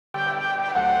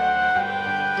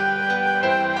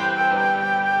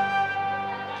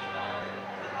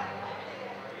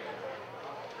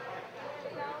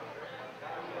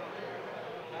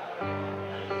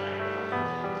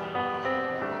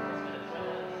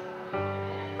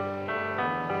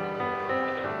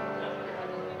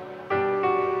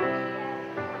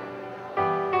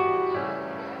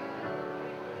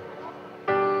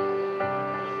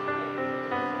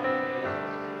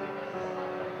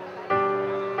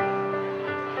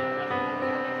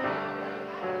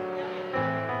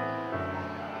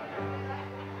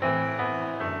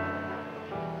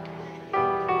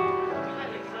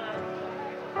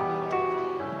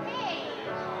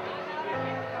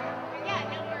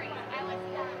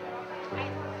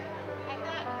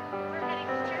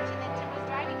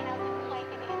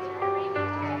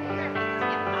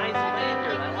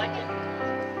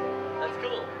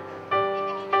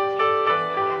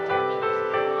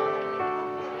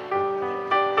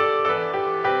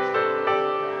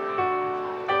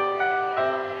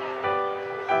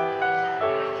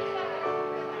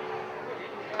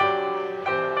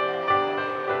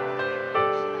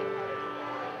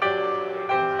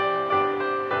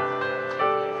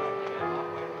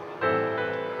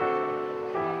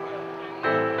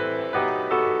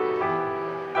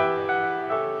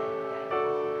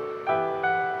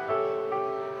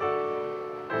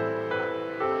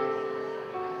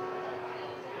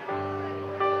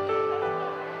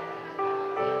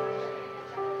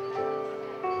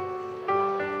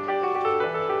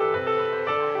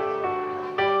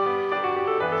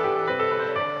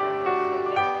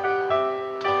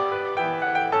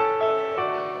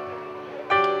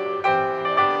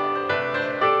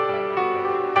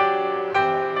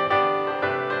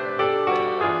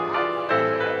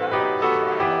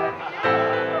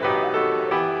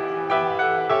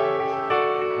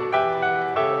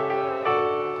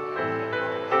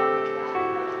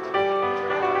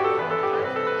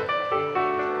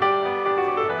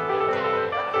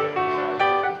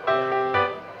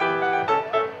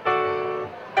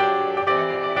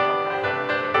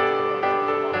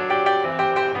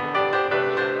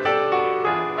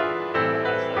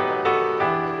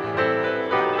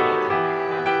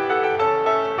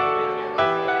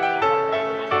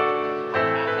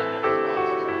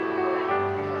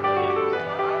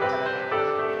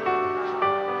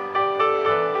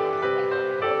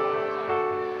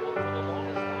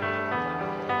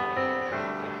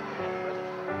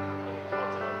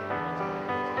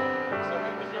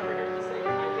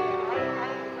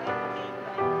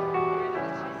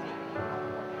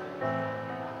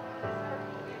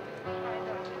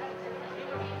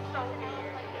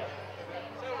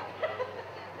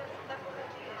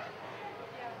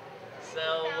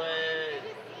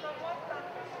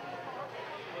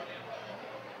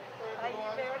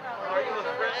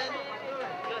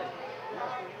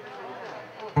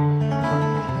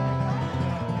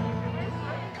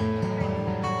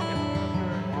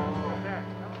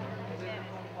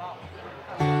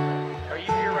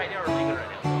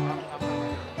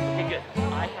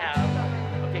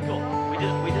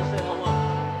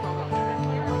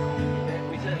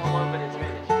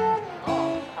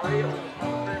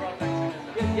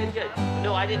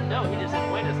No, he just said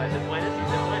Buenos. I said Buenos. He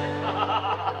said Buenos.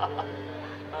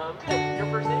 Good. Your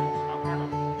first name? I'm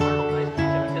Arnold. Arnold, nice to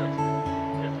meet you. Tim.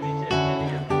 Nice to meet you. Good to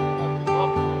hear.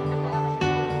 Welcome.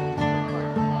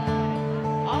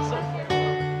 Awesome.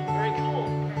 Very cool.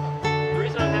 The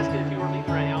reason I was asking if you were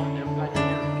leaving right now, I'm glad you're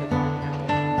here because I'm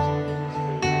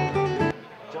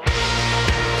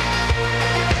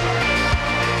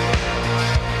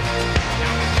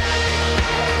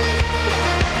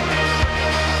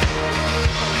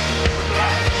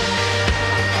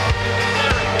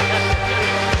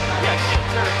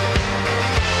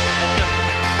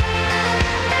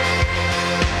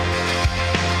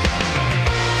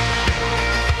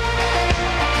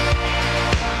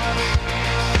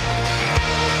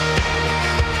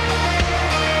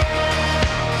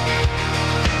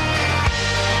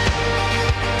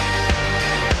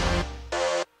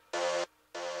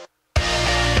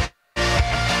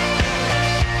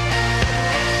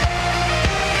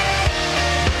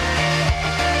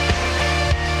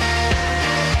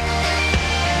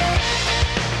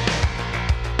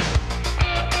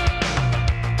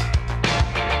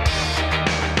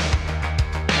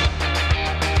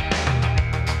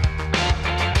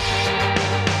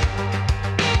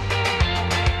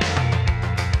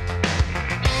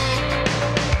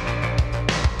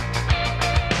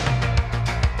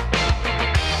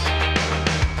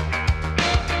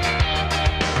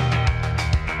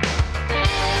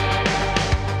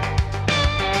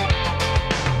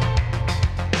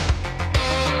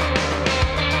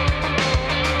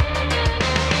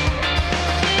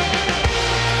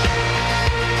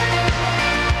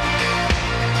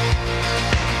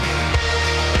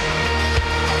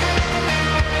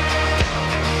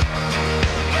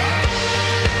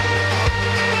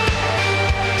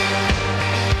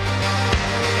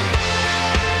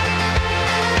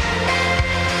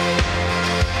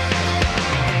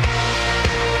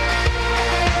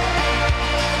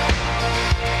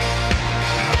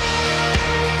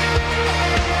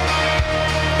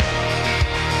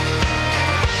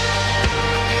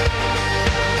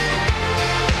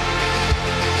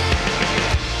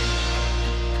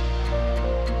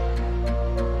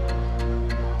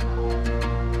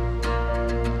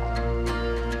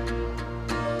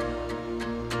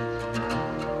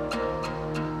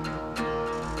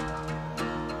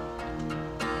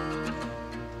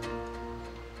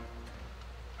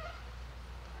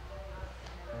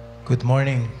Good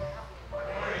morning.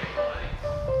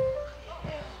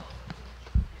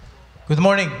 Good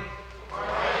morning.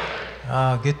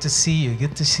 Good to see you.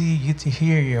 Good to see you. Good to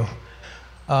hear you.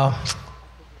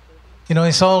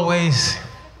 It's always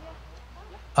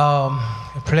a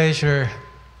pleasure.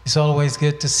 It's always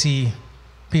good to see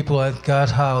people at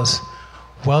God's house.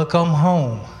 Welcome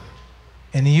home.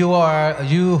 And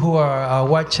you who are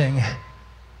watching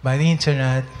by the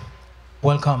internet,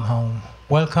 welcome home.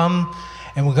 Welcome.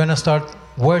 And we're going to start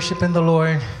worshiping the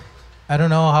Lord. I don't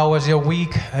know how was your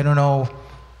week. I don't know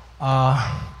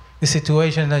the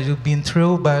situation that you've been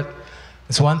through, but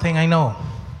it's one thing I know.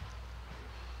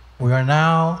 We are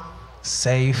now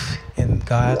safe in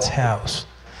God's house.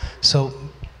 So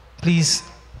please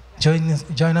join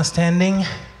us standing.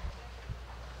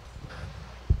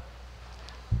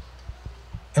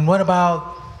 And what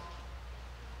about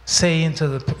saying to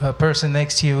the person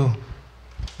next to you,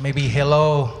 maybe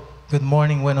hello, good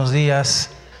morning, buenos dias.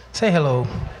 Say hello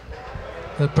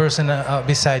to the person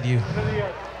beside you.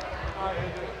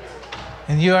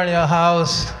 And you are in your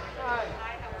house,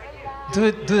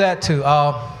 do that too.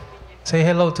 Say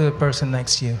hello to the person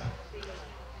next to you.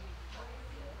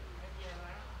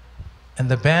 And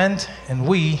the band and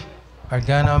we are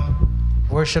gonna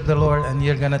worship the Lord, and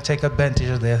you're gonna take advantage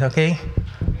of that, okay?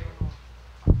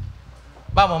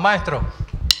 Vamos, maestro.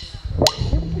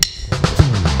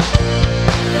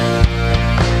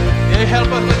 Can you help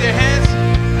us with your hands?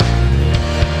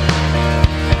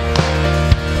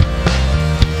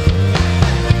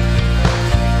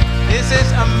 This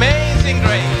is Amazing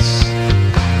Grace.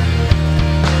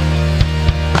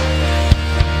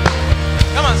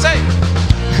 Come on, say.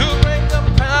 Who breaks the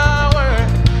power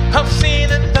of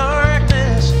sin and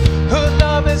darkness? Whose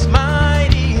love is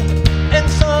mighty and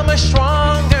so much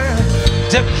stronger.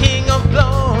 The King of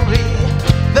glory,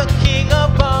 the King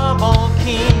above all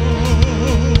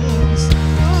kings.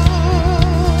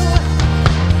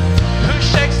 Who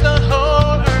shakes the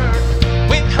whole earth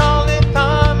with holy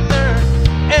thunder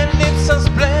and lifts us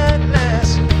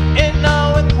blackness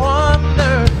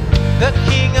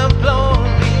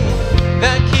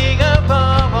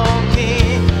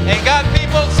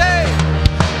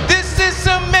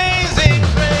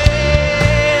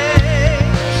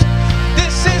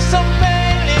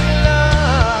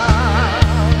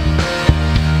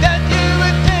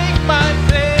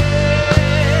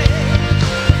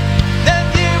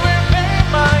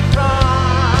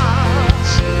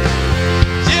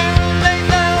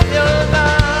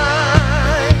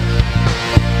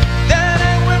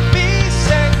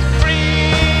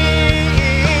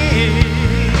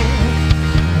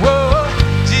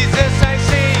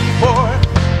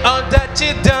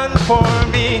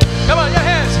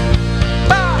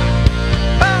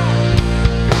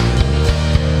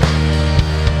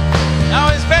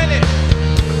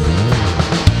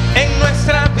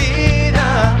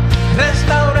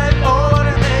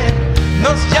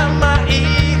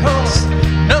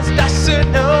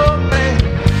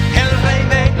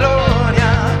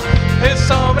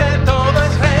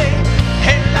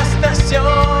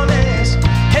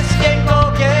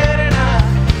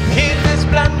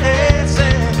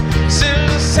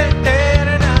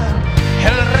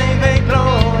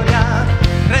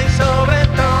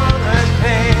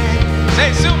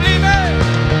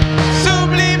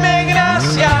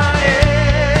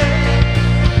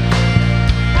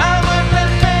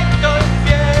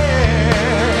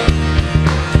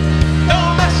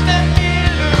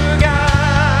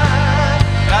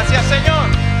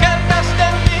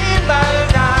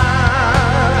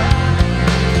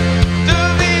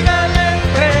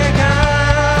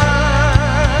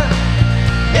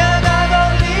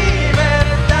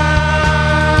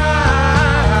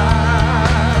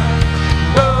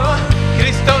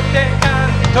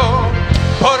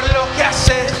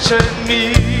captured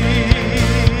me.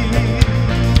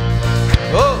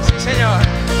 Oh, sí, Señor.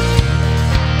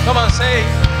 Come on, say.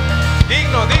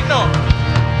 Digno, digno.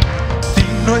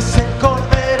 Digno es el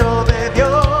Cordero de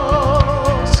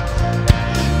Dios.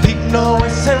 Digno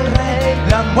es el Rey,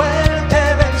 la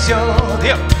muerte venció.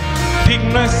 Dios.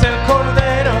 Digno es el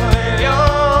Cordero de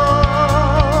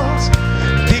Dios.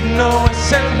 Digno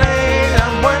es el Rey, la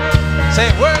muerte.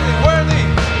 Say, worthy, worthy.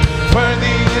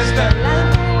 Worthy is the Lamb.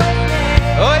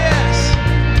 Oh yes.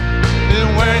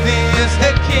 Worthy is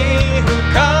the King who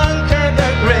conquered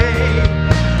the grave.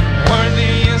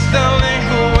 Worthy is the Lamb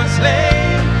who was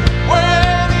slain.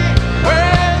 Worthy,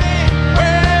 worthy,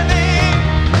 worthy.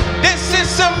 This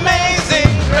is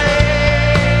amazing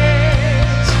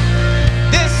grace.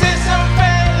 This is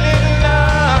unfailing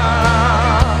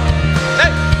love.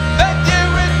 That you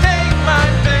would take my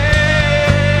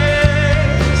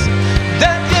place.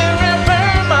 That you will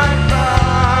bear my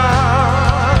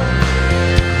cross.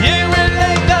 You will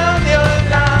lay down your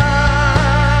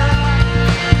life.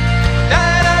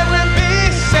 That I will be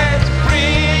set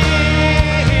free.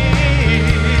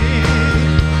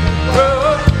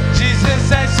 Oh,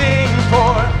 Jesus, I sing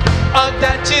for all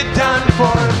that you've done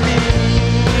for me.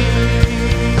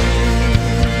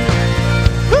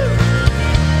 Woo!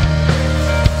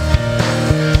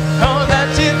 All that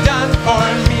you've done for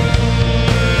me.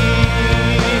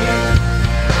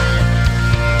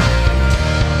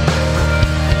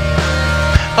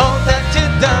 All that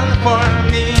you've done for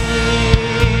me.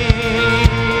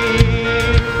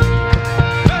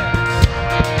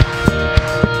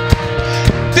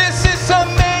 This is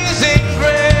amazing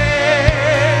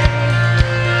grace.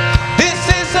 This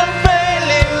is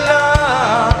unfailing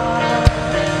love.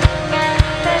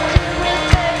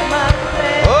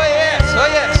 Oh yes, oh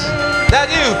yes. That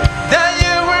you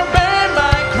will bear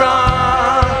my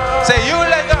cross. Say you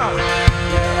lay down.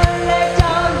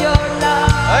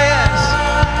 Oh yes.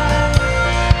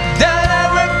 That I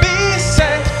will be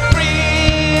set free.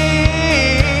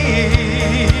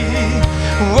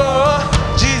 Oh,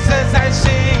 Jesus, I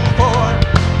sing for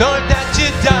all that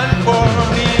you've done for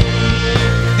me.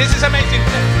 This is amazing.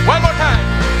 One more time.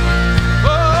 Oh,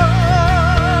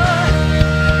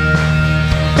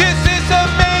 this is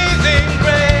amazing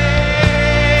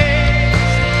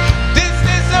grace. This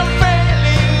is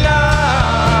unfailing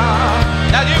love.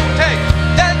 That you will take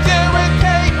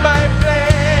my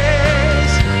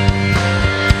place.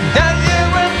 That you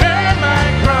will bear my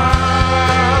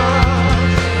cross.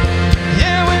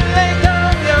 You will lay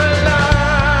down your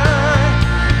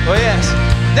life. Oh yes.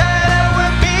 That I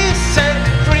will be set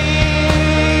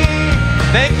free.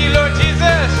 Thank you, Lord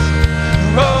Jesus.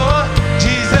 Oh,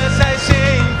 Jesus, I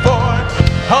sing for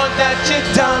all that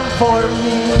you've done for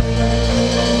me.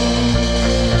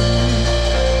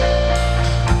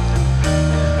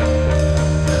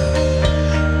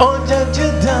 All that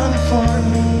you've done for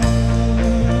me.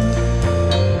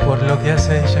 Por lo que has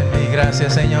hecho en mí,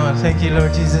 gracias, Señor. Thank you,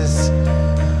 Lord Jesus.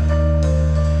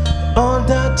 All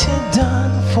that you've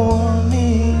done for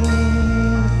me.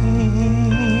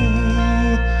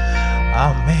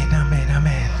 Amén, amén,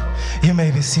 amén. You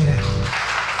may be seated.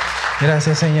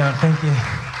 Gracias, Señor. Thank you.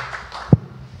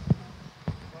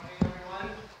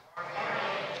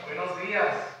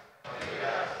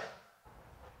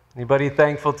 Anybody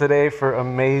thankful today for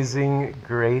amazing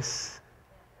grace?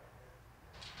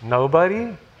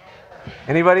 Nobody?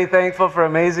 Anybody thankful for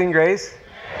amazing grace?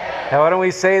 Now why don't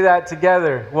we say that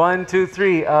together? 1, 2,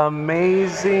 3.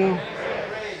 Amazing.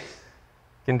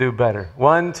 Can do better.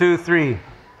 1, 2, 3.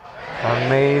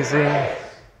 Amazing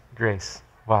grace.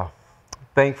 Wow.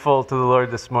 Thankful to the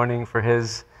Lord this morning for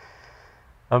His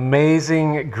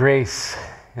amazing grace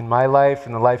in my life,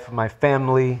 in the life of my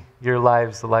family, your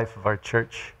lives, the life of our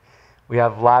church. We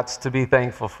have lots to be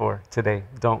thankful for today,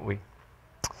 don't we?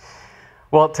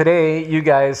 Well, today you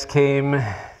guys came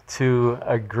to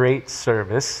a great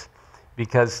service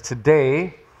because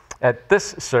today at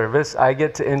this service I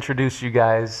get to introduce you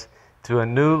guys to a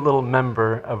new little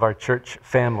member of our church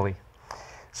family.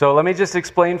 So let me just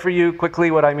explain for you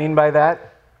quickly what I mean by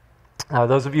that.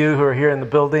 Those of you who are here in the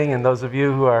building and those of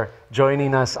you who are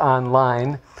joining us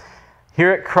online,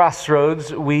 here at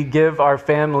Crossroads, we give our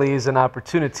families an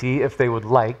opportunity, if they would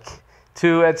like,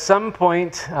 to at some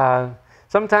point,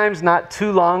 sometimes not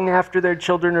too long after their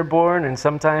children are born and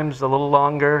sometimes a little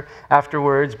longer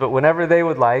afterwards, but whenever they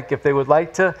would like, if they would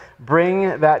like to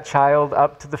bring that child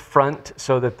up to the front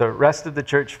so that the rest of the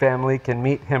church family can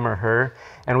meet him or her,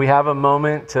 and we have a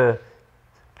moment to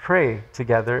pray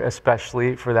together,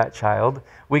 especially for that child.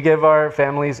 We give our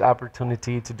families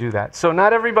opportunity to do that. So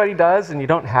not everybody does, and you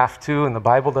don't have to, and the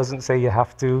Bible doesn't say you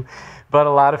have to, but a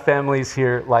lot of families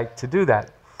here like to do that.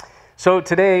 So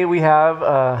today we have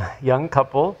a young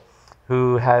couple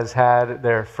who has had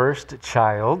their first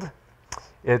child.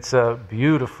 It's a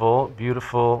beautiful,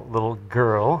 beautiful little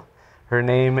girl. Her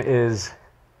name is,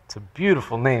 it's a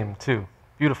beautiful name too,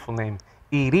 beautiful name,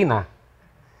 Irina.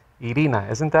 Irina,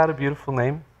 isn't that a beautiful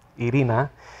name?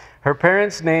 Irina. Her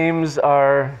parents' names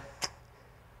are,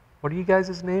 what are you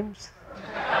guys' names?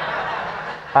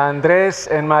 Andres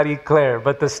and Marie Claire,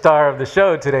 but the star of the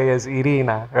show today is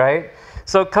Irina, right?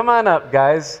 So come on up,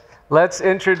 guys. Let's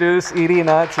introduce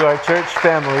Irina to our church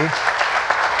family.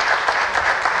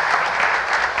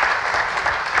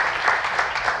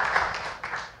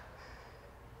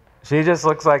 She just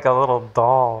looks like a little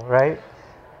doll, right?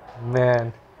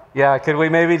 Man. Yeah, could we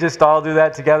maybe just all do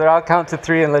that together? I'll count to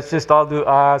 3 and let's just all do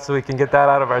so we can get that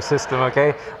out of our system,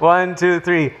 okay? 1, 2,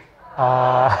 3. Okay.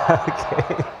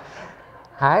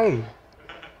 Hi.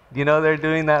 You know they're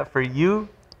doing that for you?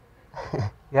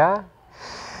 Yeah?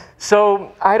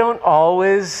 So I don't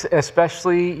always,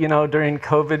 especially, during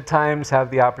COVID times, have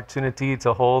the opportunity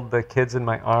to hold the kids in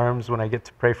my arms when I get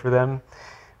to pray for them.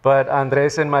 But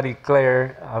Andres and Marie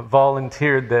Claire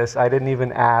volunteered this. I didn't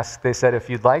even ask. They said, if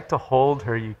you'd like to hold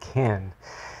her, you can.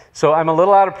 So I'm a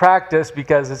little out of practice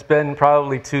because it's been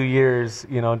probably 2 years,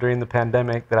 during the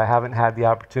pandemic that I haven't had the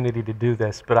opportunity to do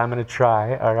this. But I'm going to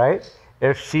try, all right?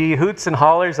 If she hoots and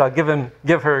hollers, I'll give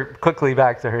her quickly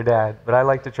back to her dad. But I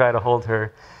like to try to hold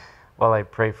her while I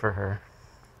pray for her.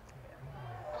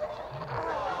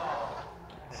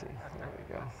 Let's see, there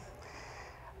we go.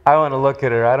 I want to look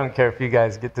at her. I don't care if you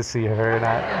guys get to see her or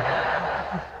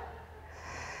not.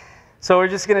 So we're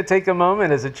just going to take a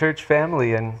moment as a church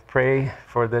family and pray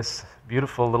for this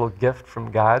beautiful little gift from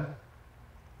God.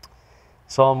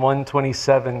 Psalm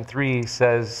 127:3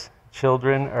 says,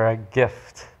 children are a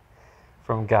gift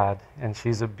from God, and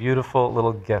she's a beautiful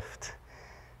little gift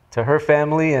to her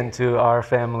family and to our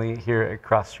family here at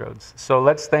Crossroads. So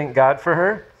let's thank God for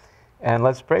her and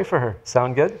let's pray for her.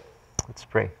 Sound good? Let's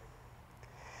pray.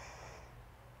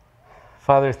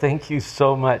 Father, thank you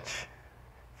so much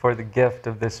for the gift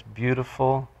of this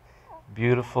beautiful,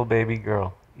 beautiful baby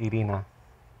girl, Irina.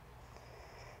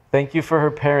 Thank you for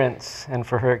her parents and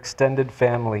for her extended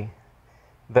family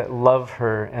that love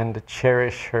her and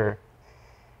cherish her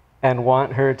and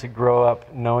want her to grow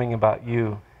up knowing about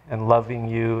you and loving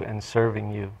you and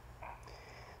serving you.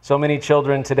 So many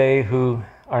children today who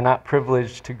are not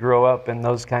privileged to grow up in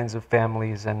those kinds of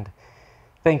families, and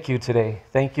thank you today.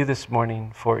 Thank you this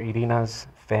morning for Irina's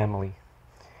family.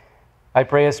 I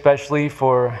pray especially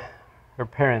for her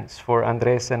parents, for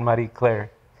Andres and Marie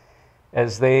Claire,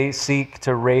 as they seek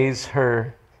to raise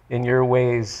her in your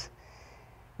ways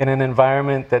in an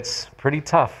environment that's pretty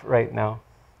tough right now,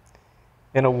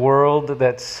 in a world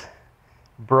that's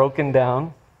broken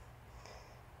down.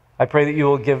 I pray that you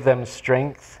will give them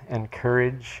strength and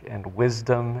courage and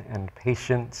wisdom and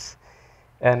patience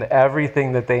and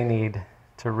everything that they need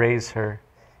to raise her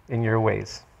in your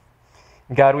ways.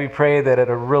 God, we pray that at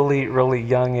a really, really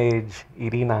young age,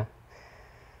 Irina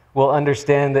will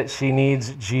understand that she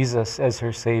needs Jesus as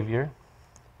her Savior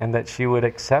and that she would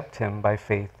accept him by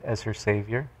faith as her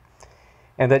Savior,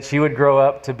 and that she would grow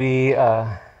up to be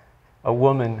a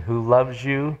woman who loves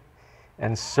you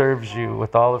and serves you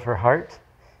with all of her heart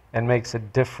and makes a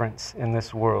difference in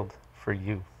this world for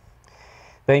you.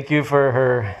 Thank you for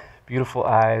her beautiful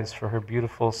eyes, for her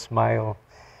beautiful smile,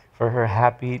 for her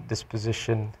happy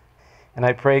disposition. And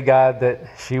I pray, God, that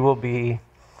she will be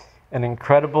an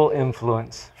incredible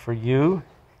influence for you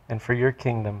and for your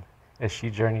kingdom as she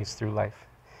journeys through life.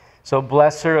 So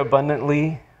bless her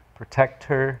abundantly, protect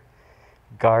her,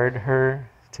 guard her,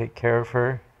 take care of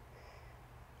her.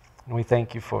 And we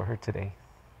thank you for her today.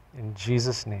 In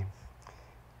Jesus' name,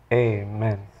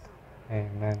 amen.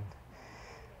 Amen.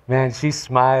 Man, she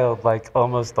smiled like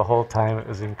almost the whole time. It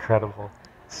was incredible.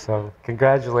 So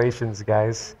congratulations,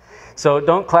 guys. So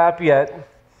don't clap yet.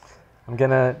 I'm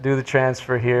going to do the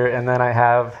transfer here, and then I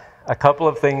have a couple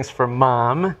of things for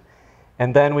Mom,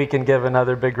 and then we can give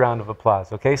another big round of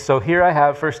applause, okay? So here I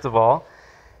have, first of all,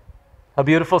 a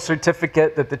beautiful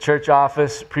certificate that the church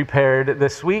office prepared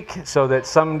this week so that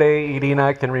someday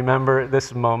Irina can remember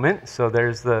this moment. So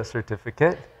there's the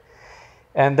certificate.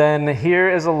 And then here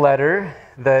is a letter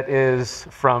that is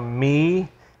from me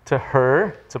to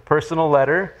her. It's a personal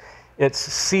letter. It's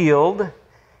sealed,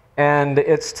 and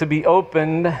it's to be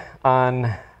opened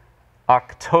on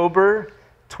October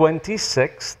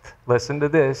 26th. Listen to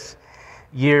this.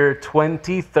 Year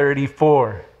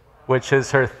 2034. Which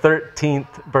is her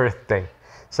 13th birthday.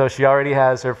 So she already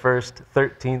has her first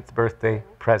 13th birthday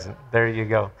present. There you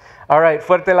go. All right,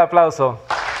 fuerte el aplauso.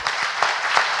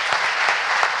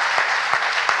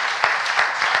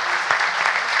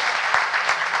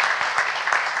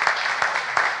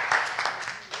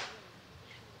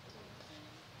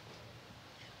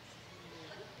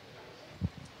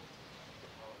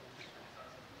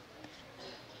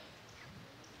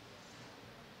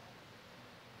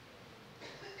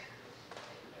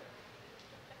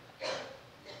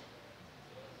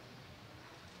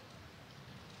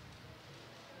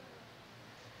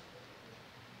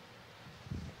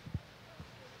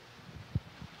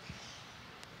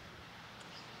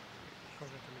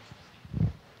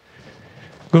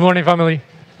 Good morning, family.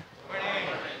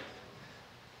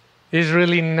 It's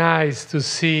really nice to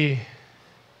see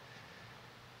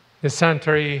the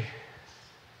sanctuary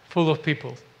full of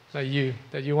people like you,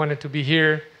 that you wanted to be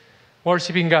here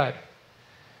worshiping God.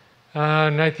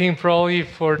 And I think probably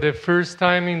for the first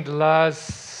time in the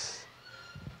last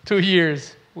 2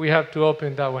 years, we have to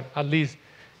open that one. At least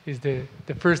it's the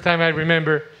first time I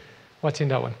remember watching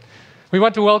that one. We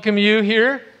want to welcome you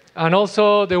here, and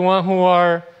also the one who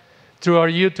are through our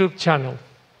YouTube channel.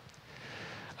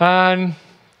 And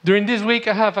during this week,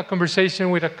 I have a conversation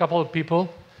with a couple of people,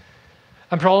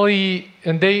 and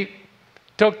they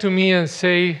talk to me and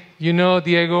say, you know,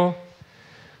 Diego,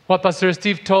 what Pastor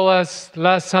Steve told us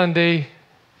last Sunday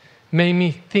made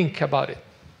me think about it.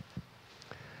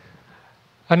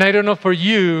 And I don't know for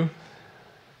you,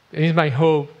 it is my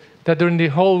hope that during the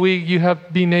whole week you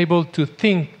have been able to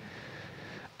think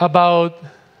about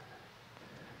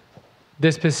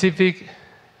the specific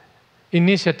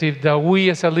initiative that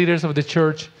we as leaders of the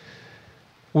church,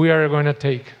 we are going to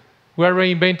take. We are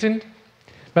reinventing,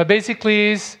 but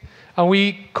basically is, and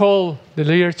we call the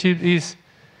leadership is,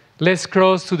 let's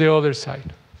cross to the other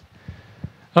side.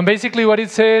 And basically what it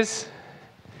says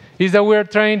is that we are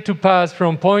trying to pass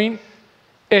from point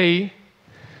A,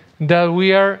 that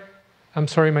we are, I'm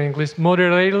sorry my English,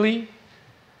 moderately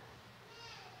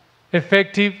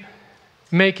effective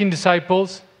making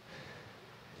disciples,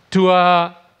 to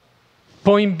a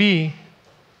point B,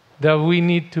 that we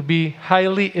need to be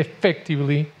highly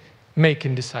effectively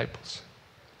making disciples.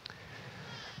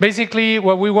 Basically,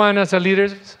 what we want as a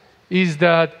leaders is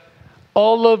that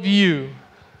all of you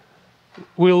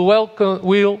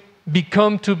will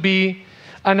become to be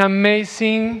an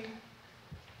amazing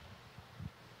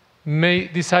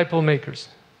disciple makers.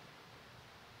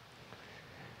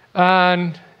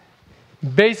 And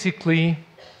basically,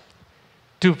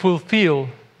 to fulfill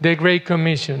the Great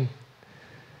Commission.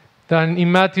 Then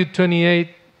in Matthew 28,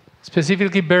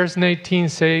 specifically verse 19,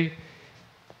 say,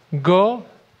 go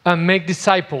and make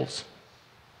disciples.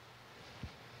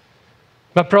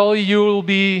 But probably you will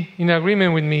be in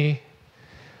agreement with me.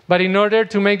 But in order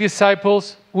to make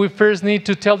disciples, we first need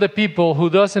to tell the people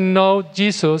who doesn't know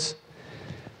Jesus,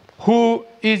 who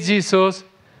is Jesus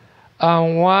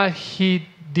and what he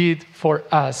did for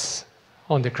us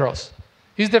on the cross.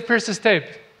 It's the first step.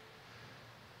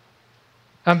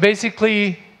 And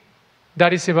basically,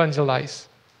 that is evangelize.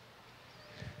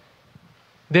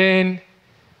 Then,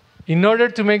 in order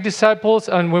to make disciples,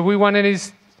 and what we wanted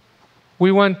is,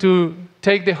 we want to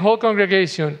take the whole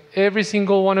congregation, every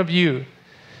single one of you,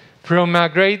 from a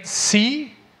grade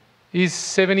C, is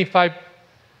 75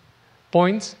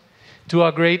 points, to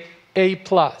a grade A+,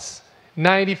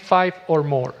 95 or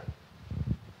more.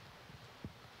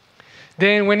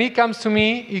 Then when it comes to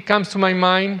me, it comes to my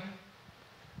mind,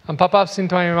 and pop-ups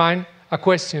into my mind, a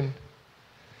question.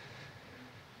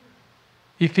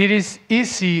 If it is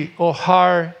easy or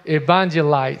hard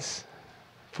evangelize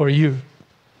for you.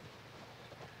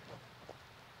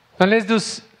 And let's do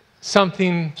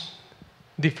something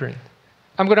different.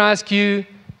 I'm going to ask you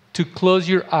to close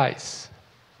your eyes.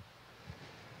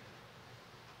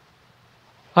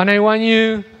 And I want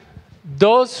you,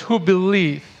 those who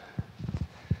believe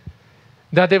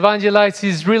that evangelize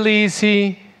is really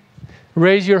easy,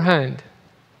 raise your hand.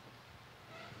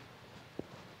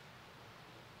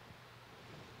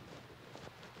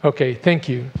 Okay, thank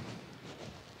you.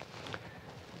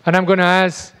 And I'm going to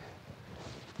ask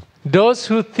those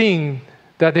who think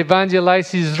that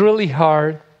evangelize is really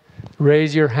hard,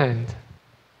 raise your hand.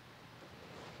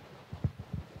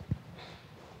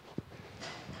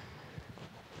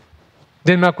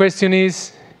 Then my question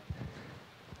is,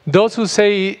 those who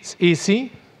say it's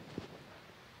easy,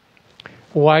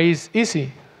 why is easy?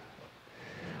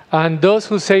 And those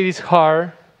who say it's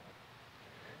hard,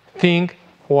 think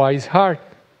why is hard?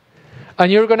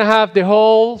 And you're going to have the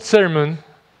whole sermon,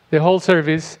 the whole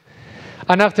service,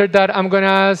 and after that I'm going to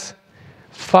ask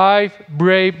 5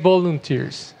 brave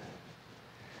volunteers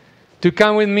to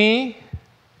come with me.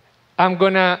 I'm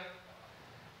going to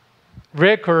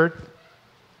record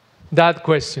that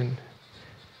question.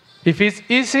 If it's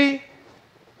easy,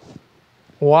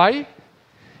 why?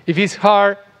 If it's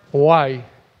hard, why?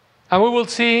 And we will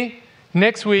see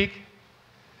next week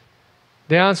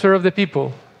the answer of the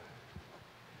people.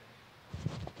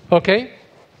 Okay?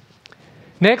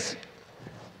 Next,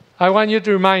 I want you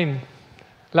to remind,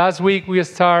 last week we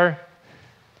start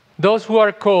those who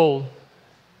are called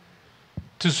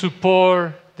to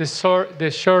support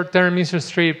the short-term mission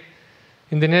trip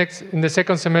in the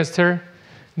second semester,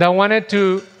 that wanted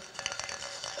to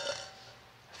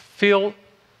fill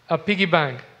a piggy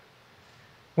bank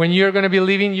when you're going to be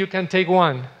leaving, you can take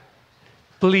one.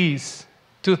 Please,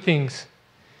 two things.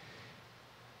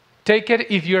 Take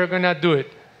it if you're going to do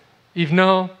it. If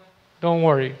no, don't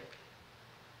worry.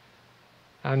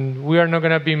 And we are not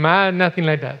going to be mad, nothing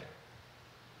like that.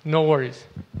 No worries.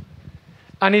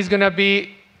 And it's going to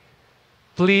be,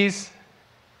 please,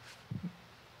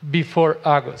 before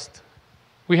August.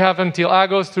 We have until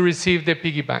August to receive the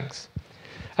piggy banks.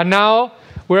 And now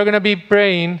we're going to be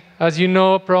praying, as you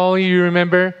know, probably you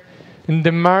remember, in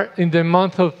the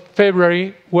month of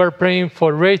February, we're praying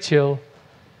for Rachel.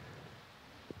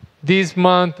 This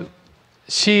month,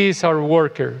 she is our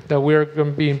worker that we're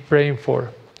going to be praying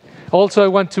for. Also, I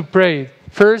want to pray,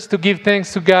 first, to give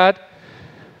thanks to God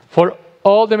for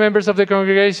all the members of the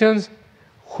congregations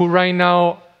who right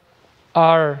now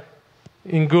are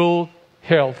in good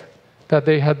health, that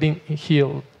they have been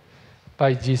healed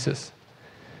by Jesus.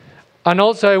 And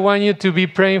also, I want you to be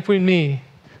praying with me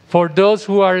for those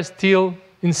who are still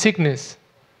in sickness,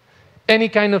 any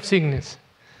kind of sickness.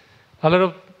 A lot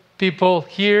of people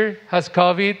here has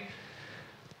COVID.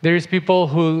 There is people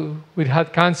who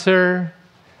had cancer,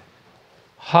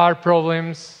 heart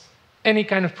problems, any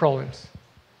kind of problems.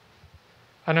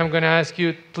 And I'm going to ask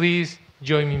you, please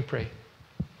join me in prayer.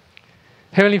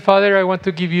 Heavenly Father, I want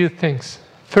to give you thanks.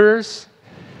 First,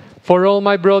 for all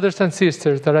my brothers and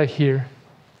sisters that are here.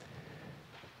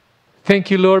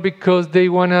 Thank you, Lord, because they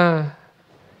want to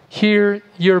hear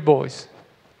your voice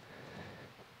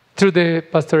through the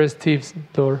Pastor Steve's,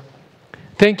 Lord.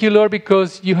 Thank you, Lord,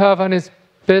 because you have a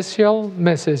special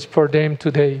message for them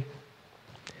today.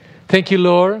 Thank you,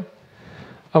 Lord.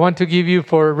 I want to give you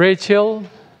for Rachel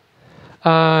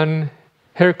and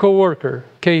her co-worker,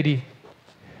 Katie.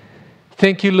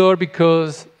 Thank you, Lord,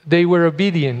 because they were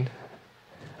obedient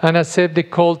and accept the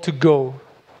call to go.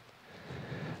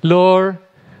 Lord,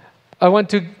 I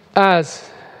want to ask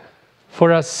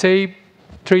for a safe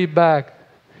trip back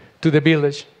to the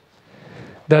village,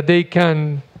 that they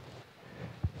can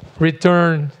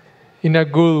return in a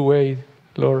good way,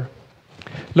 Lord.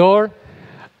 Lord,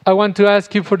 I want to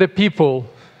ask you for the people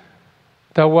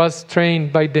that was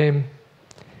trained by them.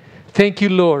 Thank you,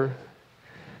 Lord,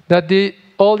 that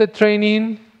all the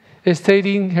training stayed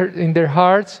in their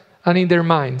hearts and in their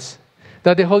minds,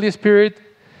 that the Holy Spirit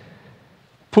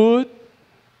put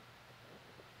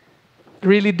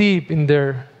really deep in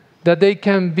there, that they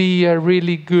can be a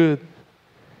really good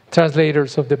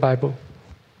translators of the Bible.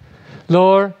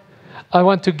 Lord, I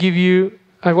want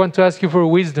to ask you for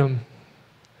wisdom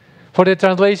for the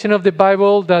translation of the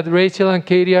Bible that Rachel and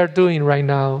Katie are doing right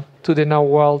now to the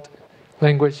Nahuatl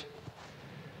language.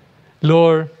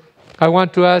 Lord, I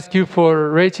want to ask you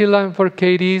for Rachel and for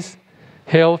Katie's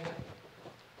health.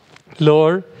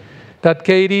 Lord, that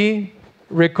Katie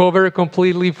recover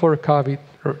completely for COVID,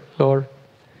 Lord,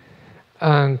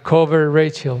 and cover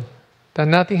Rachel, that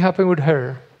nothing happened with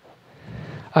her.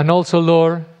 And also,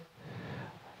 Lord,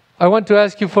 I want to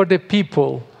ask you for the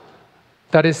people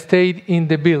that stayed in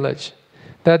the village,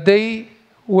 that they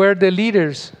were the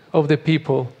leaders of the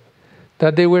people,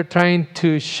 that they were trying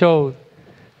to show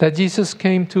that Jesus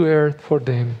came to earth for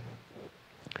them.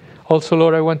 Also,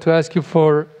 Lord, I want to ask you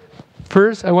for,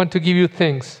 first, I want to give you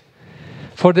thanks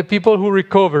for the people who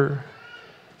recover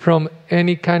from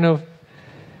any kind of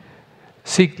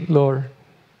sick, Lord.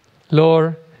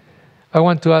 Lord, I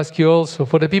want to ask you also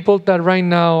for the people that right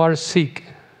now are sick,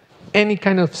 any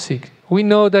kind of sick. We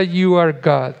know that you are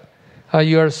God,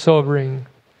 you are sovereign,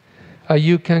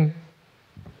 you can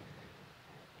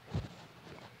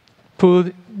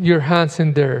put your hands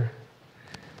in there,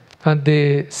 and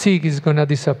the sick is going to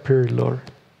disappear, Lord.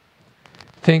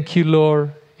 Thank you,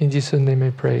 Lord. In Jesus' name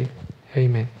I pray.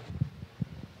 Amen.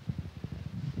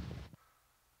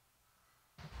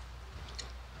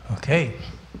 Okay.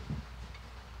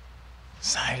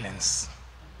 Silence.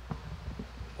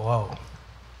 Wow.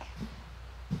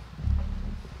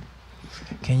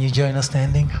 Can you join us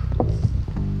standing?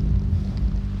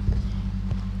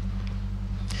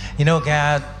 You know,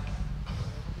 God,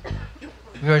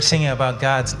 we were singing about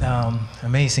God's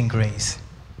amazing grace.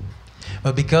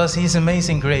 But because His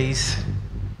amazing grace,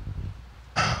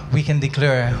 we can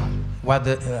declare what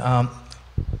the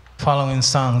following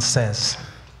song says.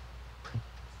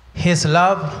 His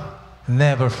love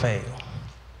never fails.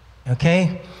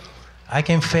 Okay? I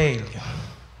can fail.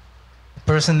 The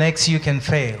person next to you can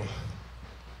fail.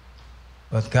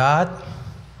 But God,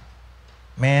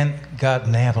 man, God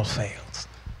never fails.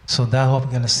 So that's what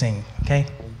we're going to sing. Okay?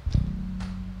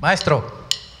 Maestro.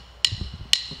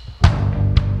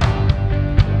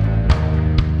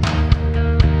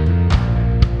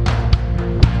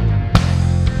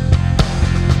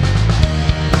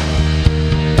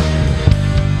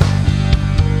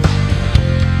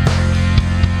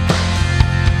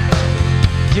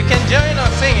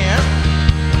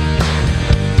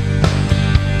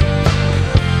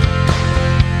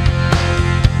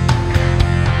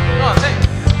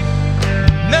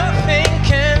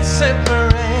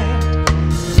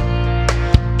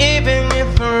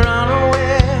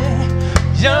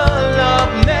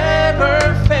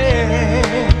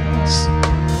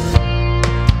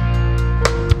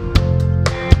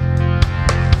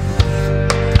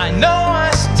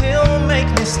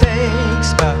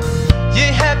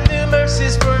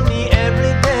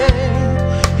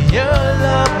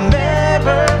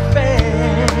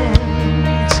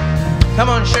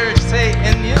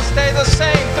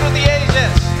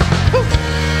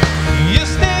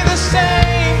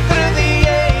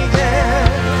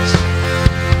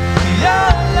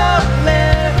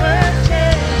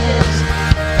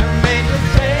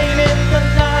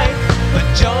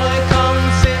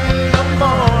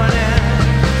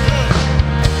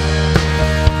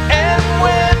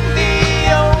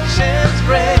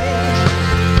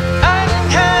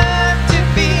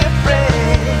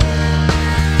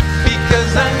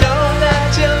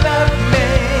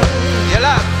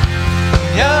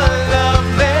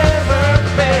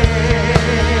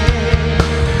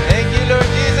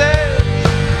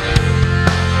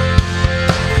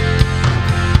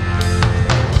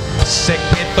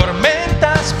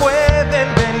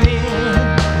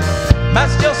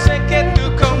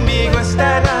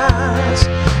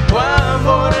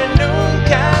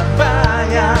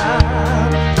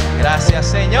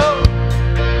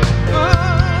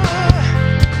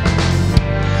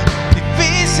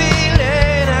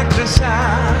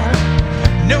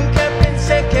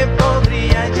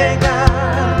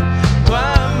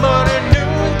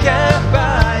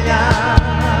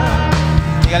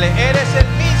 Dígale, eres el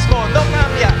mismo, no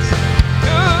cambias.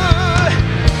 Tú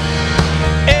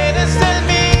eres el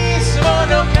mismo,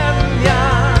 no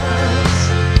cambias.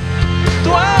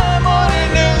 Tu amor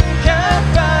nunca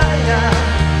falla.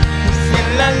 Si en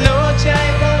la noche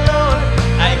hay dolor,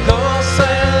 hay gozo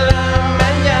en la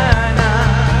mañana.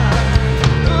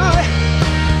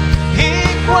 Y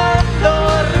cuando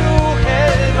ruge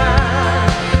el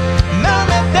mar, no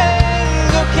me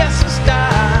tengo que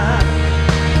asustar,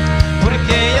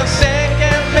 porque yo sé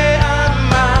que me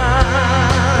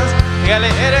amas. Dígale,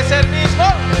 eres el mismo.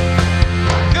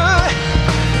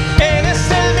 Eres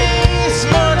el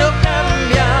mismo, no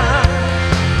cambia.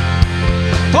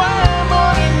 Tu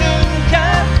amor nunca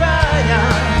falla.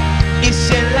 Y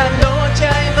si en la noche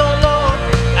hay dolor,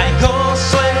 hay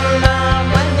gozo en la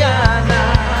mañana.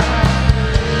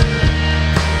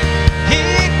 Y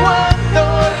cuando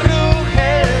ruge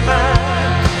el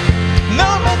mar, no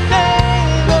me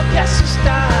tengo que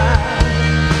asustar,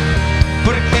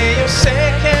 porque yo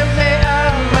sé que me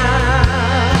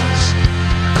amas.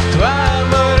 Tu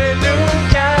amor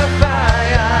nunca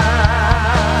falla.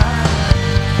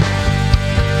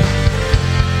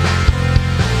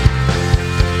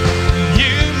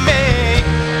 You make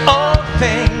all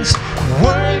things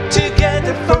work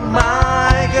together for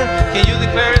my good. Can you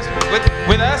declare it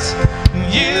with us?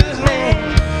 You make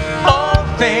all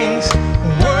things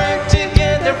work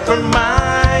together for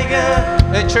my good.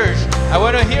 Hey church, I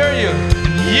want to hear you.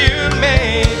 You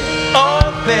make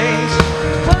all things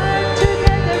work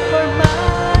together for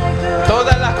my good.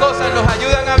 Todas las cosas nos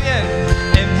ayudan a bien.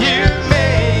 And you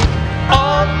make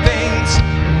all things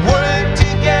work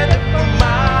together for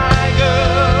my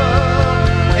good.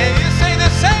 And you say the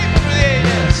same through the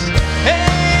ages.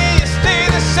 Hey, you stay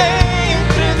the same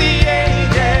through the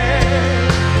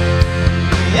ages.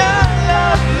 Your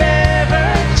love never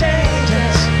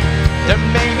changes. There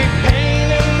may be pain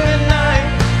in the night,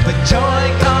 but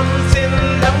joy comes in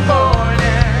the morning.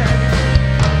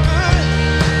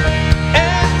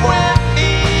 And when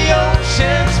the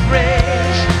oceans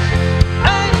rage,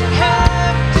 I don't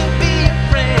have to be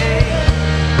afraid,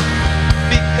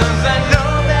 because I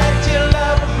know that you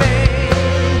love me.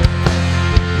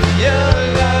 Your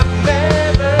love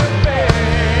never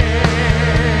fades.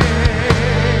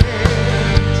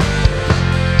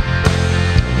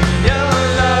 Your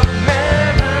love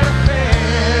never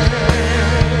fades.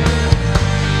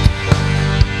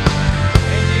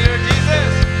 Thank you, Lord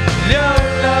Jesus. Your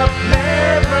love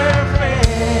never fades.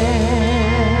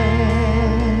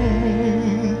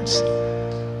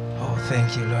 Oh, thank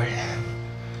you, Lord.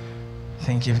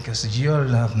 Thank you, because your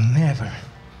love never,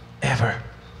 ever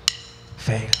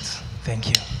fails. Thank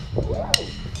you.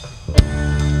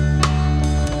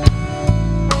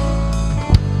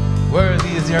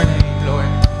 Worthy is your name, Lord.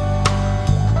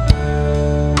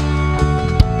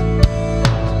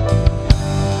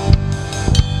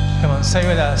 Come on, say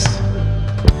with us.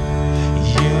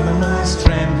 You are my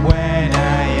strength when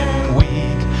I am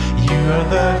weak. You are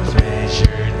the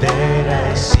treasure that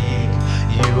I seek.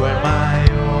 You are my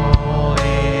all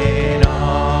in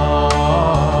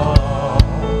all.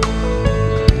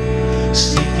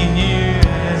 Seeking you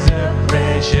as a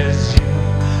precious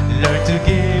jewel, learn to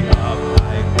give up,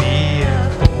 I'd be a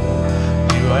fool.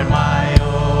 You are my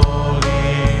all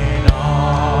in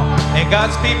all. And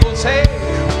God's people say,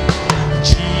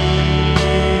 Jesus,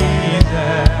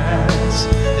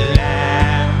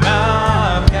 Lamb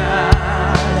of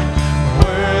God,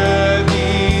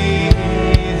 worthy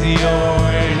is your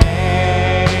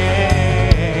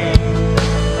name.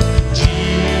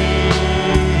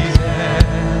 Jesus,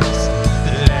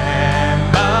 Lamb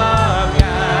of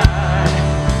God,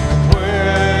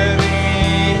 worthy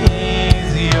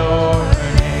is your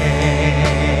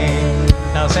name.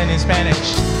 Now sing in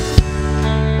Spanish.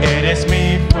 Eres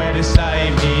mi fuerza y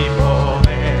mi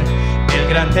poder, el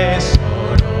gran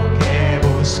tesoro que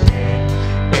busqué.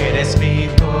 Eres mi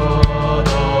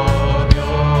todo,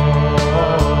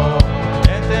 Dios.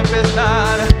 En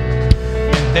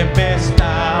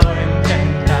tempestad o en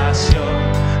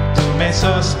tentación, tú me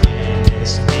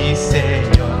sostienes, mi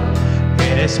Señor.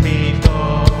 Eres mi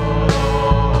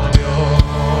todo, Dios.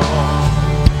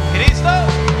 Cristo.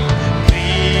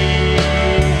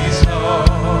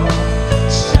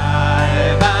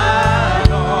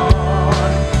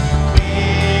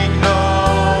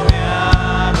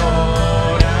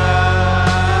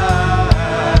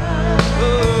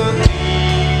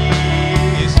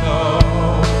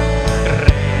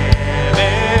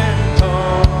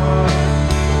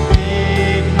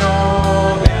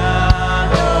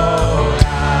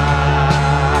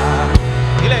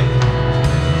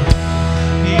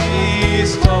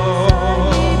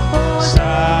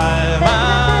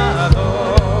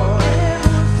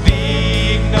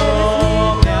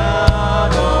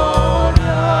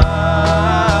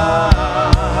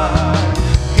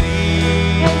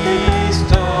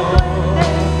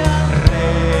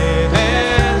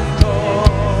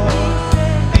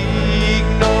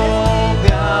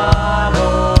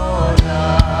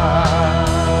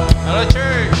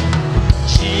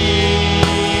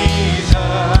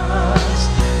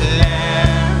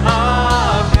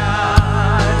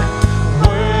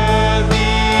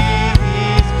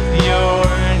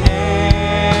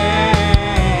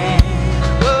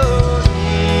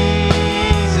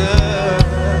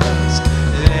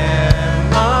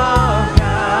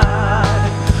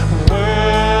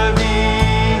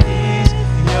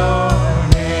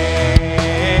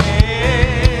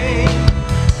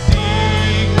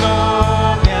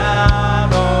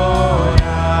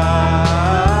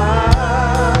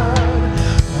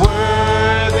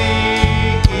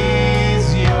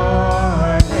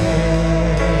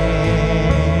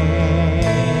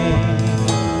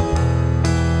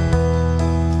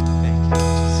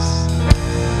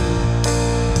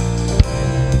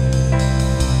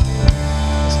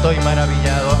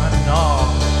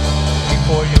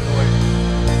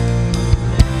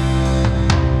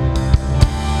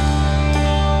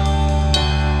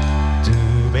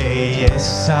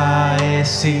 belleza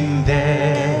es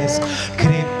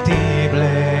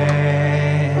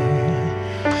indescriptible,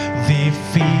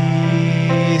 difícil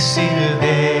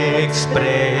de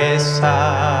expresar.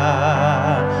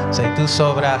 Say, tus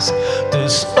obras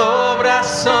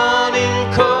son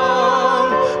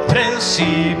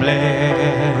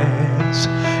incomprensibles.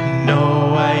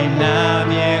 No hay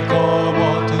nadie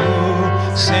como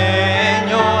tú,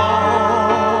 Señor.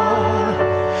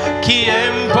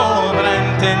 ¿Quién podrá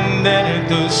entender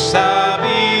tu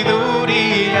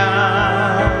sabiduría?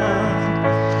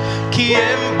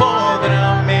 ¿Quién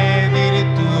podrá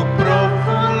medir tu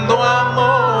profundo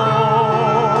amor?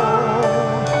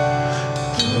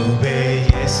 Tu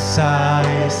belleza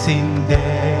es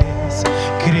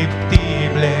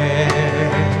indescriptible.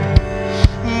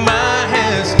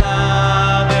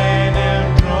 Majestad en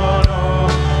el trono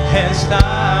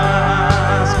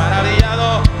estás,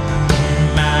 maravillado.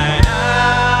 Maravillado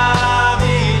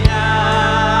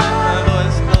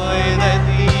estoy de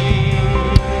ti.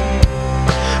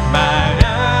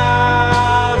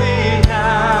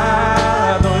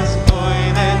 Maravillado estoy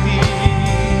de ti.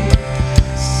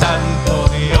 Santo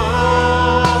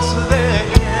Dios, de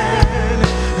quien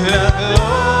la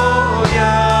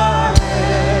gloria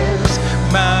es.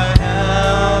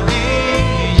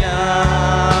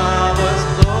 Maravillado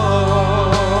estoy.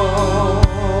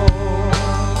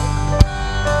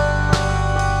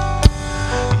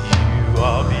 You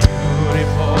are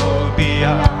beautiful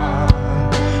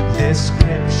beyond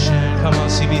description. Come on,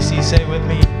 CBC, say with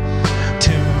me.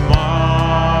 Too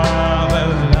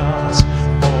marvelous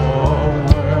for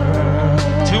words.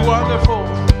 Too wonderful.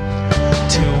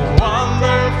 Too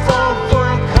wonderful for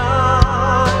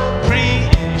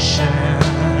comprehension.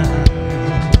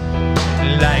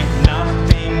 Like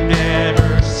nothing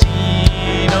ever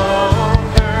seen or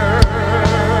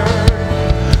heard.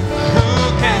 Who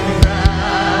can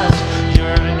grasp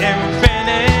your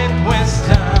infinite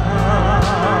wisdom?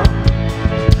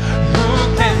 Who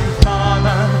can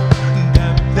fathom the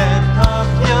depth of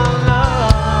your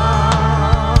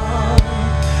love?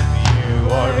 You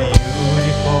are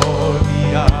beautiful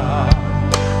beyond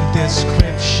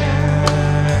description.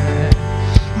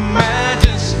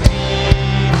 Majesty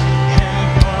and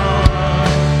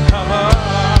power.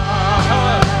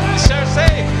 Sir,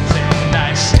 say, and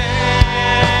I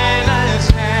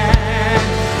stand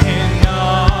in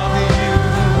awe of you.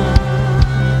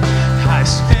 I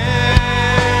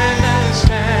stand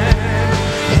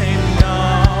in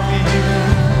awe of you.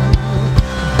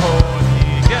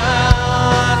 Holy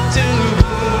God, to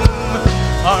whom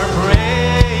our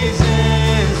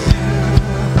praises due.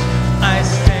 I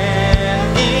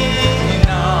stand in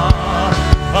awe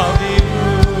of you.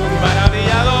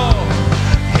 Maravillado,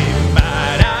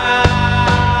 maravillado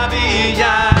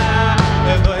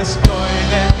estoy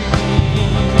de ti.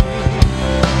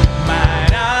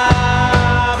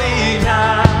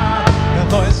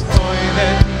 Maravillado estoy de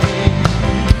ti.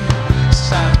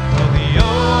 Santo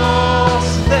Dios,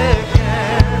 de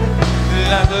quien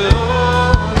la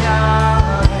gloria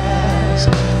es.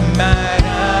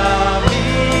 Maravillado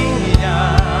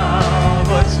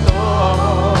estoy.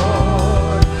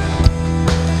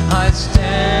 I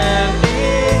stand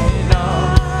in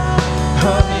awe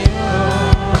of you.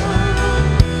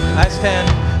 I stand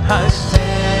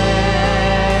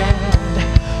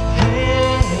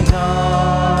in awe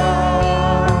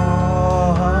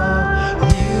of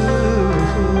you.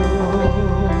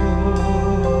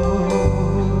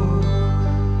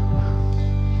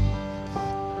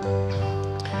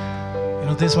 You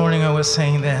know, this morning I was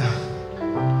saying that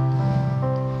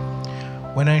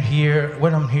when I'm here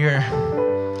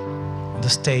on the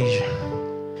stage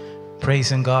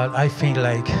praising God, I feel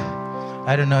like,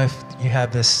 I don't know if you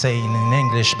have this saying in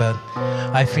English, but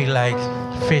I feel like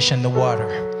fish in the water,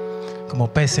 como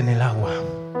pez en el agua.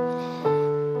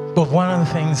 But one of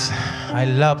the things I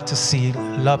love to see,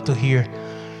 love to hear,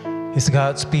 is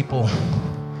God's people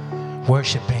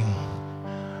worshiping.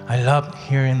 I love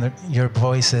hearing your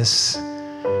voices,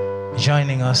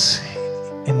 joining us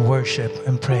in worship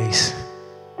and praise.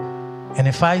 And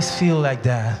if I feel like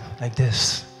that, like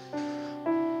this,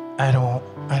 I don't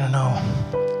know.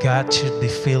 God should be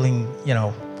feeling,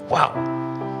 wow,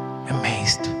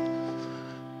 amazed.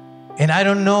 And I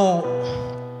don't know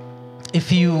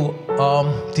if you,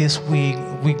 this week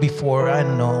before, I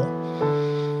don't know,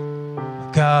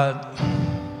 God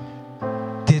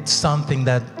did something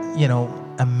that,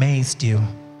 amazed you.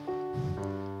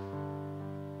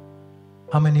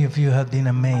 How many of you have been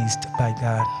amazed by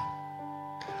God?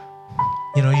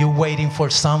 You're waiting for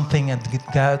something and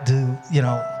God do,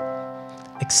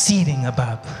 exceeding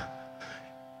above,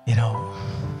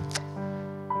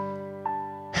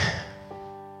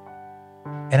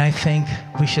 And I think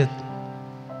we should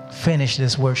finish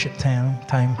this worship time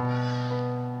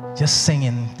just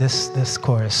singing this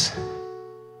chorus.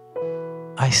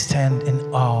 I stand in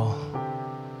awe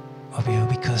of you,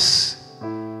 because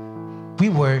we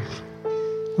were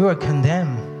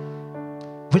condemned.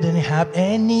 We didn't have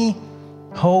any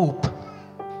hope.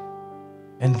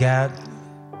 And God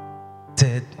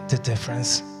did the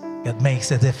difference. God makes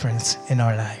the difference in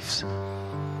our lives.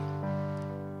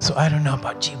 So I don't know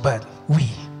about you, but we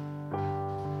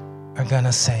are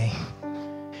gonna say,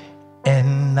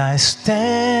 and I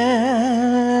stand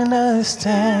I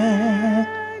stand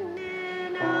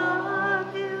in awe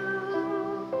of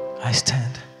you. I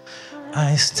stand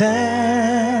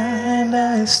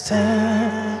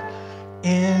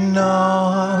in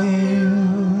awe of you.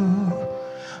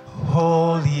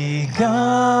 Holy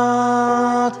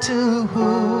God, to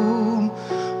whom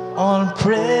all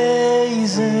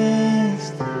praises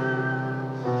due,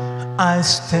 I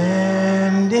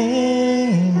stand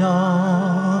in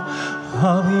awe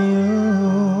of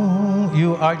you.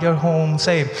 You are your home.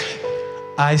 Say,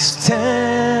 I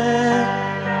stand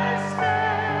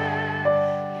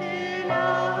in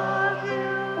awe of you.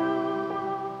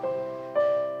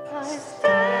 I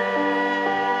stand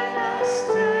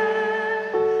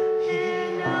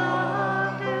in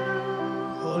awe of you.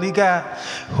 Holy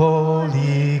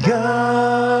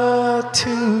God, to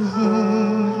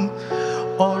whom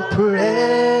all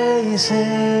praises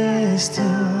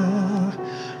due,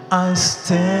 I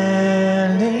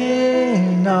stand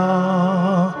in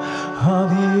awe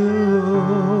of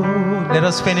you. Let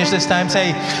us finish this time.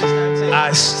 Say,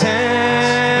 I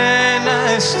stand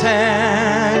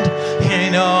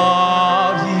in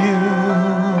awe of you.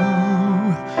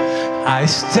 I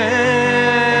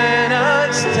stand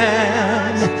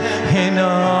in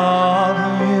awe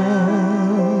of you.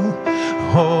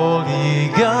 Holy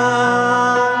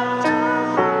God,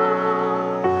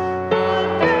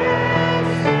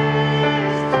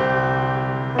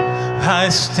 I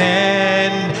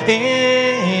stand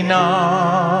in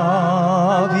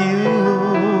awe of you.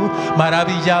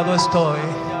 Maravillado estoy,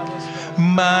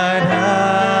 maravillado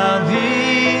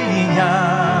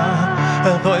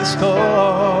estoy.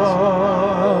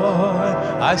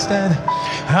 I stand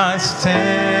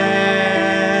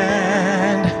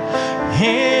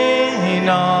in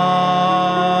awe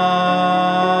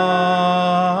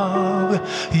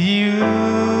of you.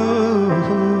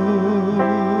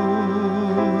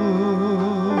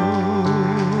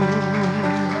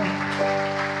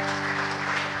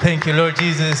 Thank you, Lord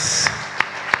Jesus.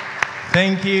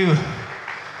 Thank you,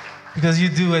 because you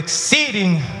do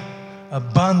exceeding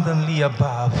abundantly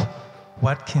above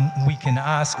what we can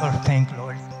ask or think,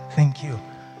 Lord. Thank you.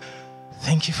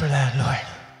 Thank you for that, Lord.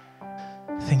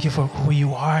 Thank you for who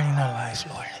you are in our lives,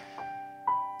 Lord.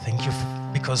 Thank you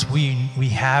because we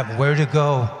have where to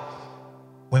go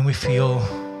when we feel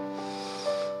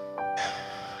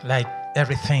like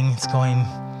everything's going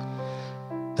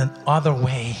the other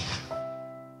way.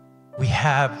 We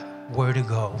have where to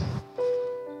go.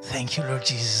 Thank you, Lord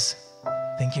Jesus.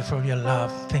 Thank you for your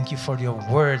love. Thank you for your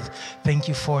word. Thank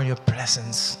you for your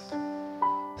presence.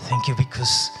 Thank you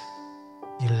because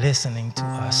you're listening to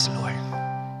us, Lord.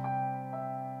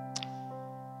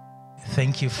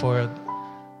 Thank you for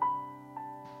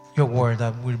your word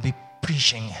that we'll be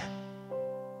preaching.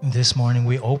 This morning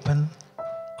we open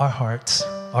our hearts,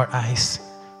 our eyes,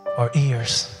 our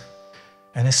ears,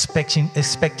 and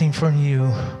expecting from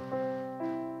you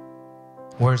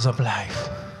words of life.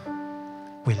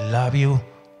 We love you,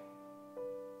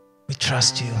 we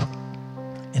trust you,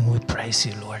 and we praise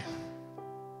you, Lord.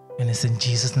 And it's in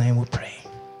Jesus' name we pray.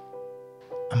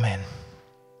 Amen.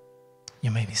 You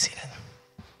may be seated.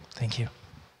 Thank you.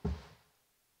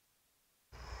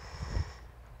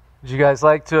 Would you guys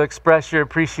like to express your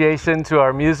appreciation to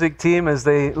our music team as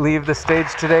they leave the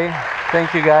stage today?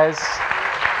 Thank you, guys.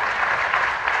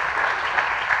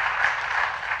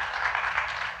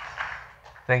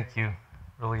 Thank you.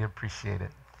 Really appreciate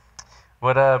it.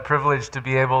 What a privilege to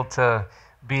be able to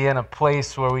be in a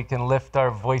place where we can lift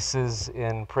our voices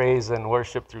in praise and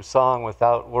worship through song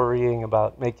without worrying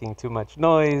about making too much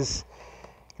noise.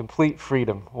 Complete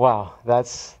freedom. Wow,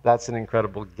 that's an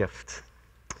incredible gift.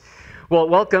 Well,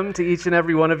 welcome to each and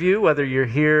every one of you, whether you're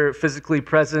here physically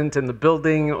present in the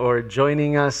building or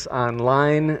joining us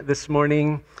online this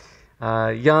morning.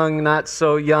 Young, not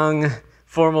so young,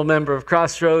 formal member of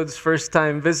Crossroads,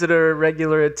 first-time visitor,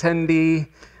 regular attendee.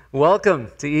 Welcome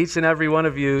to each and every one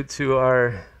of you to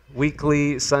our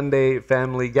weekly Sunday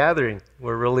family gathering.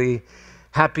 We're really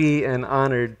happy and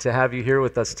honored to have you here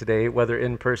with us today, whether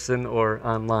in person or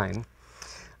online.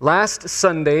 Last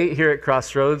Sunday here at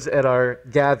Crossroads at our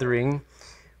gathering,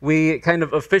 we kind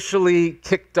of officially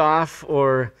kicked off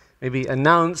or maybe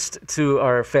announced to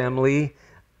our family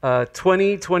a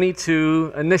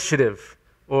 2022 initiative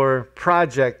or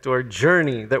project or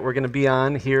journey that we're going to be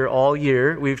on here all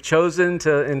year. We've chosen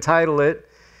to entitle it,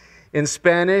 in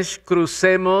Spanish,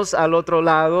 Crucemos al otro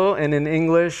lado, and in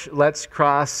English, Let's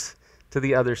Cross to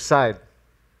the Other Side.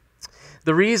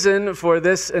 The reason for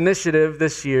this initiative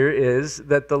this year is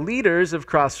that the leaders of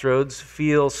Crossroads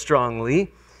feel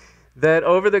strongly that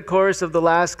over the course of the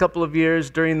last couple of years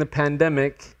during the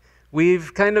pandemic,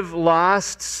 we've kind of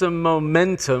lost some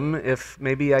momentum, if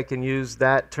maybe I can use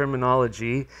that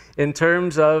terminology, in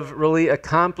terms of really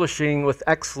accomplishing with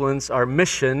excellence our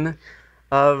mission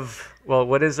of, well,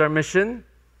 what is our mission?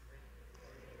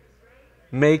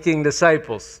 Making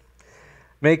disciples.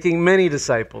 Making many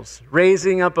disciples.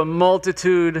 Raising up a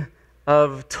multitude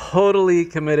of totally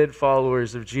committed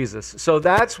followers of Jesus. So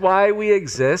that's why we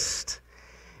exist.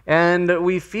 And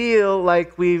we feel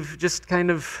like we've just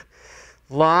kind of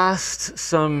lost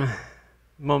some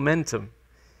momentum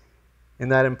in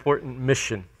that important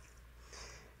mission.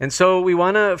 And so we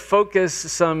want to focus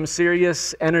some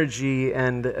serious energy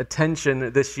and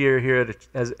attention this year here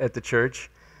at the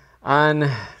church on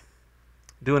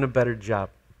doing a better job.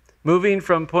 Moving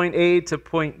from point A to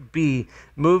point B.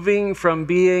 Moving from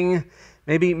being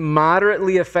maybe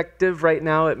moderately effective right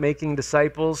now at making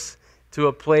disciples to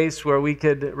a place where we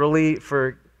could really,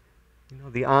 for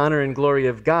the honor and glory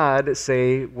of God,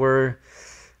 say we're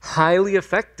highly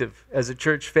effective as a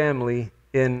church family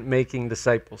in making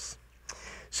disciples.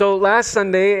 So last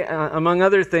Sunday, among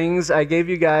other things, I gave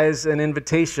you guys an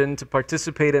invitation to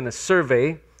participate in a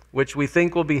survey, which we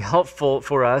think will be helpful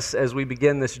for us as we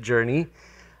begin this journey.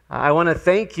 I want to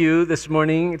thank you this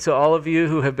morning to all of you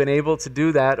who have been able to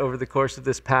do that over the course of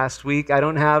this past week. I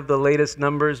don't have the latest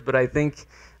numbers, but I think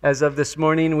as of this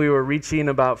morning, we were reaching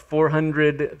about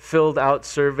 400 filled out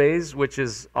surveys, which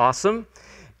is awesome.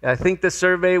 I think the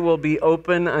survey will be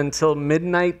open until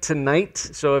midnight tonight.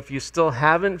 So if you still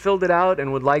haven't filled it out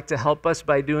and would like to help us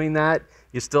by doing that,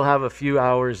 you still have a few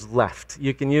hours left.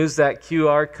 You can use that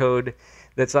QR code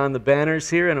that's on the banners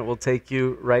here, and it will take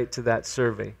you right to that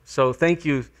survey. So thank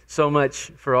you so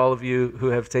much for all of you who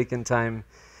have taken time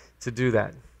to do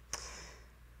that.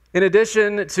 In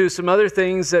addition to some other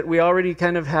things that we already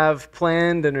kind of have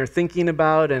planned and are thinking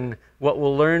about, and what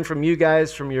we'll learn from you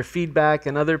guys, from your feedback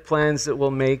and other plans that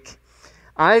we'll make,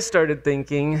 I started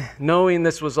thinking, knowing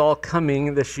this was all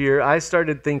coming this year, I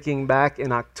started thinking back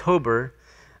in October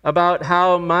about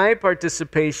how my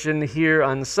participation here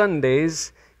on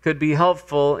Sundays could be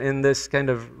helpful in this kind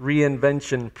of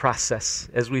reinvention process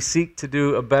as we seek to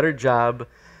do a better job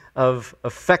of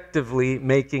effectively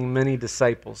making many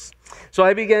disciples. So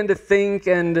I began to think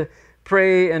and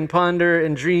pray and ponder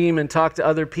and dream and talk to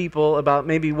other people about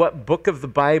maybe what book of the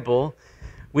Bible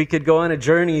we could go on a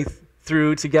journey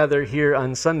through together here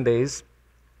on Sundays.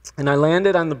 And I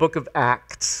landed on the book of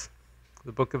Acts.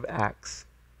 The book of Acts.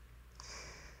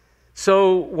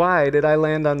 So why did I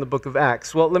land on the book of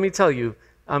Acts? Well, let me tell you.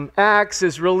 Acts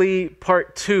is really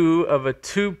part 2 of a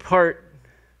 2-part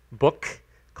book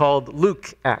called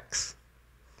Luke Acts.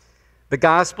 The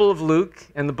Gospel of Luke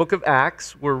and the book of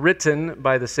Acts were written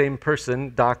by the same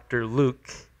person, Dr. Luke.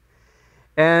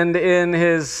 And in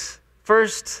his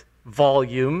first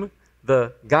volume,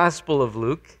 the Gospel of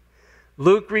Luke,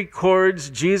 Luke records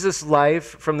Jesus' life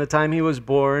from the time he was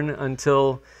born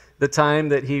until the time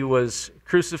that he was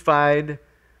crucified,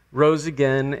 rose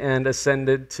again, and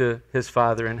ascended to his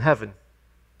Father in heaven.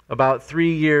 About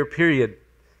 3-year period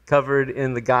covered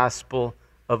in the Gospel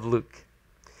of Luke.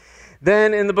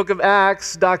 Then in the book of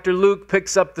Acts, Dr. Luke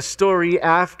picks up the story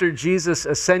after Jesus'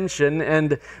 ascension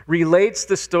and relates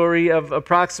the story of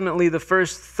approximately the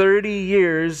first 30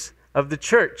 years of the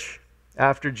church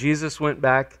after Jesus went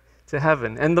back to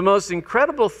heaven. And the most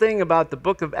incredible thing about the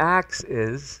book of Acts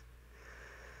is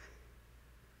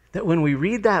that when we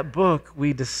read that book,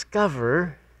 we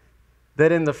discover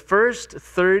that in the first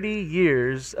 30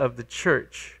 years of the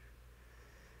church,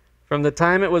 from the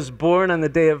time it was born on the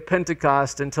day of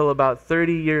Pentecost until about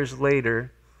 30 years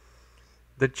later,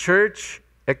 the church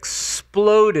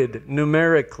exploded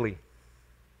numerically.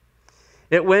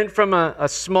 It went from a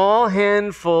small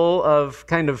handful of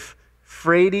kind of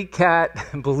fraidy cat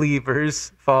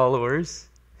believers, followers,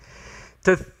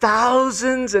 to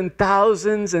thousands and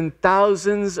thousands and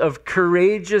thousands of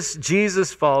courageous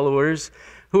Jesus followers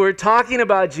who are talking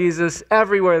about Jesus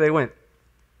everywhere they went.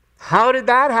 How did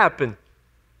that happen?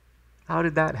 How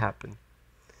did that happen?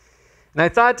 And I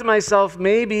thought to myself,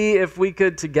 maybe if we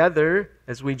could together,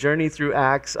 as we journey through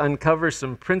Acts, uncover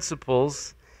some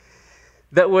principles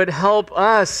that would help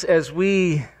us as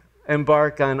we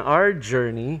embark on our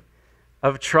journey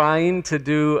of trying to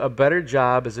do a better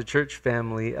job as a church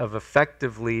family of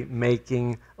effectively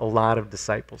making a lot of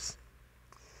disciples.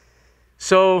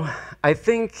 So I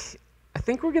think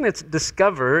we're going to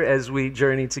discover as we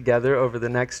journey together over the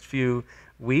next few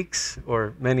weeks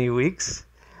or many weeks,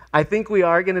 I think we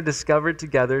are going to discover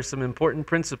together some important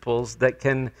principles that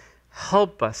can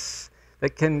help us,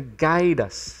 that can guide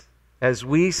us as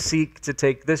we seek to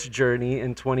take this journey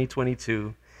in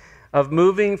 2022 of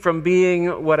moving from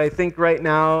being what I think right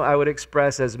now I would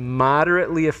express as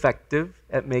moderately effective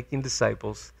at making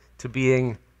disciples to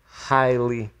being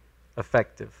highly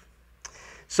effective.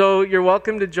 So you're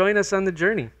welcome to join us on the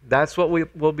journey. That's what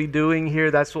we'll be doing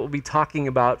here. That's what we'll be talking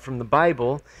about from the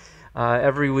Bible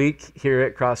every week here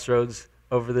at Crossroads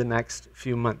over the next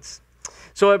few months.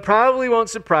 So it probably won't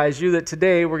surprise you that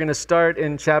today we're going to start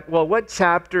in what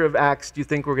chapter of Acts do you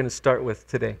think we're going to start with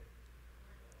today?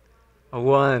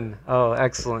 1. Oh,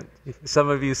 excellent. Some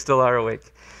of you still are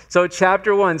awake. So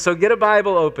chapter 1. So get a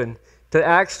Bible open to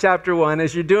Acts chapter 1.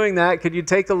 As you're doing that, could you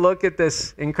take a look at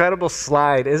this incredible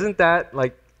slide? Isn't that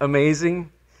amazing?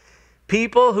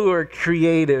 People who are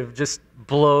creative just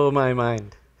blow my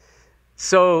mind.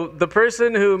 So the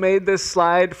person who made this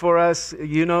slide for us,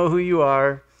 you know who you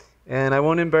are, and I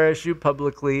won't embarrass you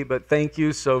publicly, but thank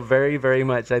you so very, very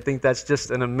much. I think that's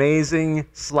just an amazing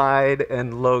slide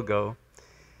and logo.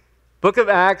 Book of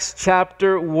Acts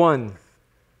chapter 1.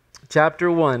 Chapter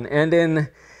 1. And in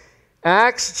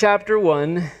Acts chapter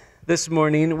 1, this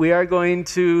morning, we are going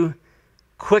to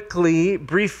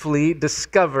briefly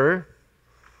discover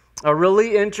a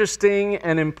really interesting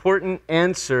and important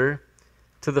answer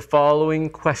to the following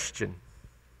question.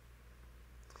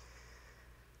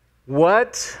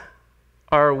 What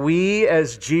are we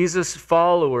as Jesus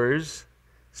followers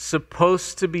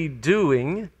supposed to be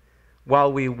doing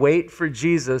while we wait for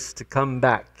Jesus to come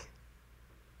back?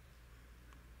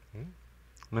 Okay.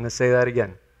 I'm going to say that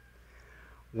again.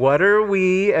 What are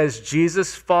we as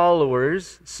Jesus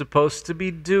followers supposed to be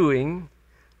doing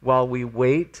while we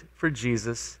wait for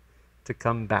Jesus to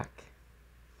come back?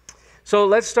 So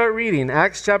let's start reading.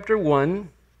 Acts chapter 1.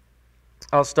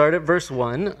 I'll start at verse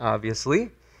 1,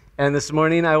 obviously. And this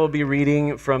morning I will be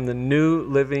reading from the New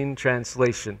Living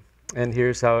Translation. And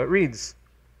here's how it reads.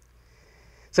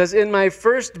 It says, "In my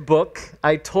first book,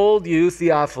 I told you,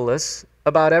 Theophilus,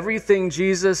 about everything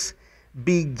Jesus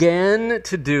began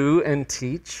to do and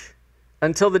teach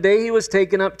until the day he was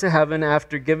taken up to heaven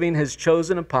after giving his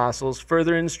chosen apostles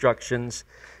further instructions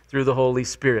through the Holy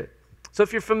Spirit." So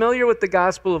if you're familiar with the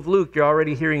Gospel of Luke, you're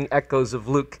already hearing echoes of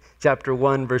Luke chapter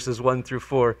 1, verses 1 through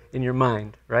 4 in your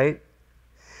mind, right?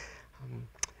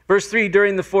 Verse 3,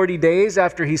 "During the 40 days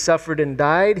after he suffered and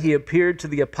died, he appeared to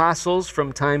the apostles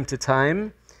from time to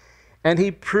time, and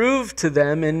he proved to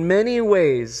them in many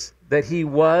ways that he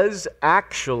was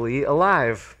actually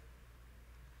alive.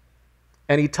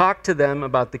 And he talked to them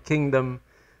about the kingdom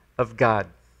of God."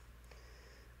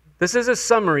 This is a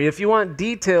summary. If you want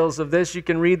details of this, you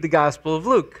can read the Gospel of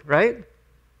Luke, right?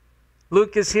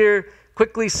 Luke is here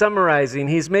quickly summarizing.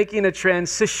 He's making a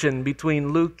transition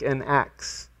between Luke and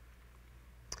Acts.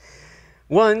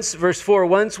 Once, verse 4,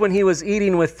 "Once when he was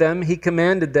eating with them, he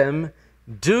commanded them,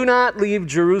 'Do not leave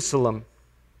Jerusalem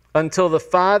until the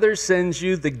Father sends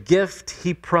you the gift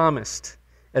he promised,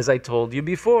 as I told you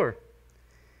before.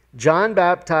 John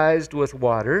baptized with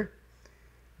water,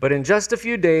 but in just a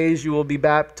few days you will be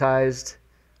baptized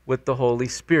with the Holy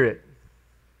Spirit.'"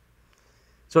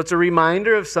 So it's a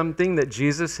reminder of something that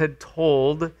Jesus had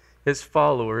told his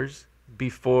followers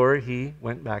before he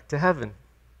went back to heaven.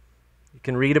 You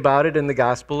can read about it in the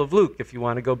Gospel of Luke if you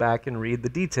want to go back and read the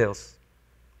details.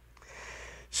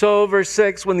 So, verse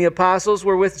 6, "When the apostles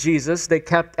were with Jesus, they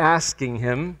kept asking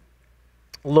him,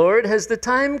 'Lord, has the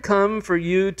time come for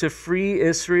you to free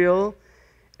Israel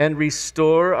and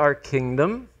restore our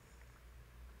kingdom?'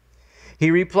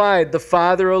 He replied, 'The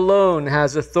Father alone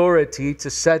has authority to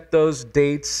set those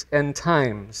dates and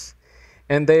times,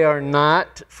 and they are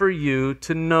not for you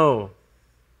to know.'"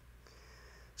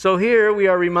 So here we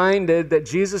are reminded that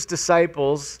Jesus'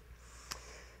 disciples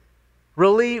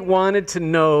really wanted to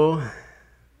know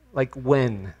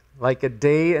when, like a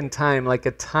day and time, like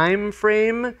a time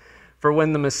frame for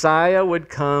when the Messiah would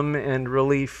come and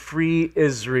really free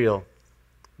Israel.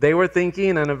 They were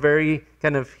thinking on a very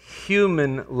kind of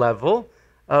human level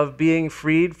of being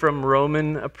freed from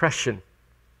Roman oppression.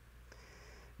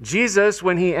 Jesus,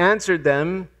 when he answered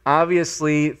them,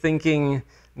 obviously thinking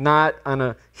not on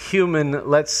a human,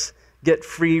 let's get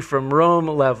free from Rome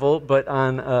level, but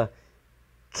on a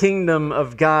kingdom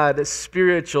of God, a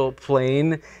spiritual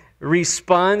plane,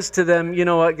 responds to them, "You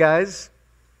know what, guys?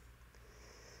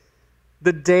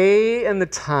 the day and the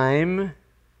time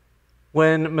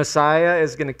when Messiah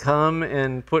is going to come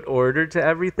and put order to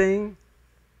everything,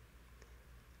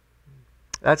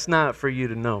 that's not for you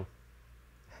to know.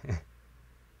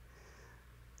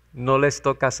 No les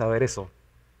toca saber eso.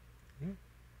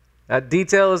 That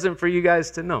detail isn't for you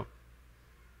guys to know.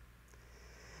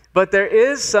 But there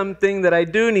is something that I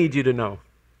do need you to know.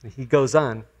 He goes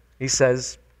on. He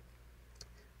says,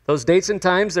 those dates and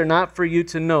times, they're not for you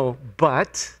to know,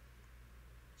 but,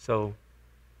 so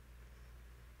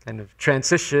kind of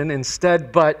transition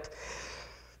instead, but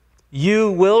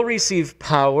you will receive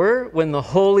power when the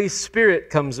Holy Spirit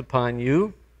comes upon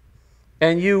you,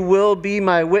 and you will be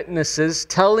my witnesses,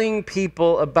 telling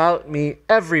people about me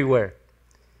everywhere,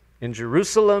 in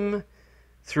Jerusalem,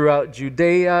 throughout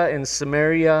Judea and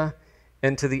Samaria,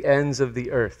 and to the ends of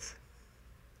the earth.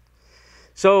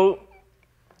 So,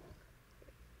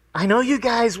 I know you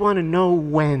guys want to know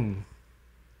when,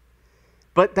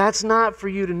 but that's not for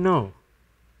you to know.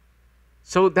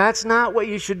 So that's not what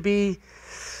you should be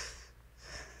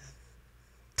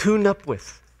tuned up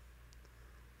with.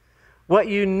 What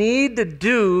you need to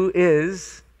do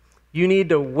is, you need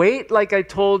to wait, like I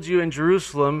told you in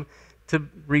Jerusalem, to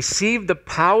receive the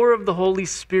power of the Holy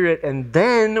Spirit. And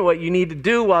then what you need to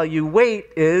do while you wait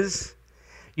is,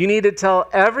 you need to tell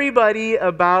everybody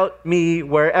about me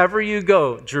wherever you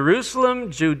go.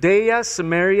 Jerusalem, Judea,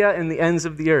 Samaria, and the ends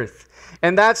of the earth.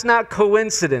 And that's not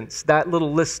coincidence, that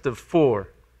little list of 4.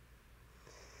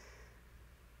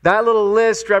 That little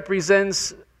list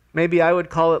represents, maybe I would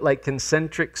call it like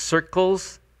concentric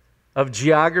circles of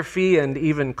geography and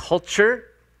even culture.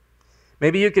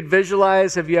 Maybe you could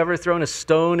visualize, have you ever thrown a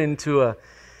stone into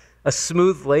a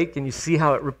smooth lake and you see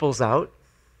how it ripples out?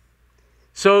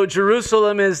 So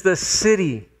Jerusalem is the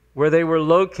city where they were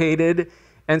located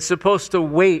and supposed to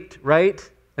wait, right?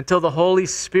 Until the Holy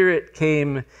Spirit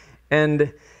came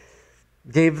and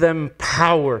gave them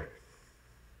power.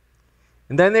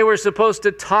 And then they were supposed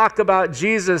to talk about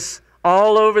Jesus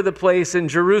all over the place in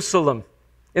Jerusalem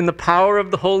in the power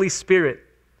of the Holy Spirit.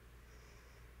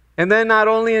 And then not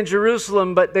only in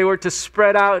Jerusalem, but they were to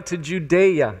spread out to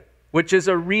Judea, which is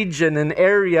a region, an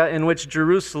area in which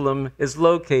Jerusalem is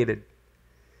located.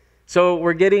 So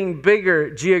we're getting bigger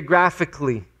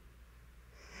geographically.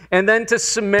 And then to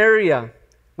Samaria,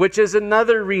 which is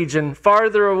another region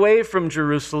farther away from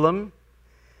Jerusalem,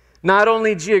 not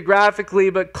only geographically,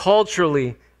 but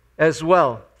culturally as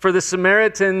well. For the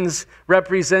Samaritans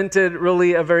represented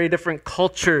really a very different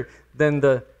culture than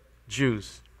the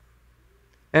Jews.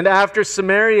 And after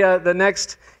Samaria, the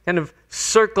next kind of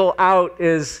circle out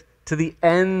is to the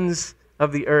ends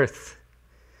of the earth.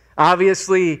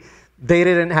 Obviously, they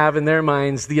didn't have in their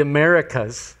minds the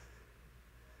Americas,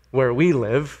 where we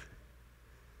live.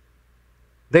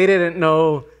 They didn't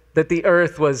know that the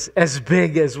earth was as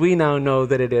big as we now know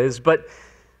that it is. But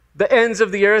the ends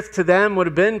of the earth to them would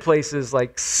have been places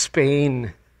like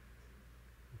Spain,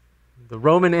 the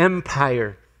Roman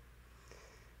Empire.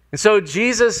 And so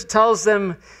Jesus tells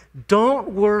them,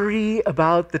 don't worry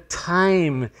about the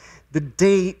time, the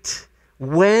date,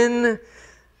 when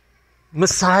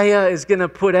Messiah is going to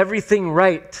put everything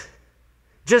right.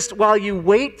 Just while you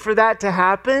wait for that to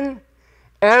happen,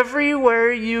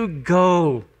 everywhere you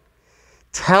go,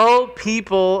 tell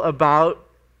people about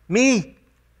me.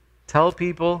 Tell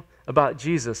people about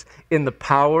Jesus in the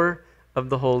power of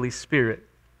the Holy Spirit.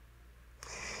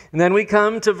 And then we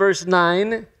come to verse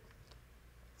 9. And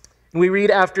we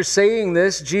read, after saying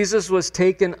this, Jesus was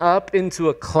taken up into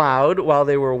a cloud while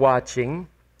they were watching,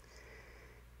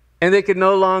 and they could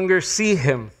no longer see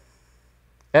him.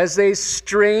 As they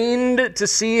strained to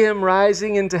see him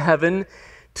rising into heaven,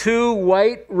 2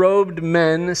 white-robed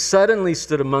men suddenly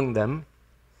stood among them.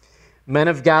 Men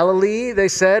of Galilee, they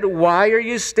said, why are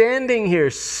you standing here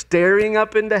staring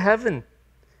up into heaven?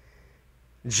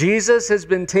 Jesus has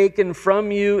been taken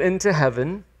from you into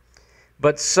heaven,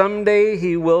 but someday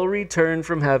he will return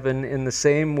from heaven in the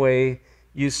same way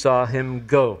you saw him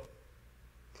go.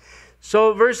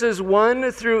 So verses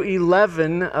 1 through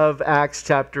 11 of Acts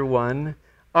chapter 1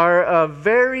 are a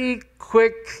very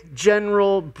quick,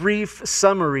 general, brief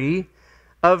summary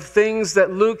of things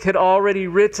that Luke had already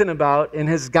written about in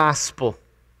his gospel.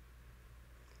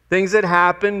 Things that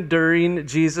happened during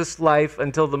Jesus' life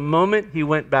until the moment he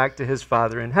went back to his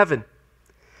Father in heaven.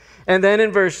 And then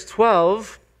in verse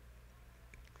 12,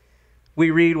 we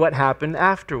read what happened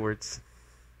afterwards.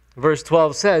 Verse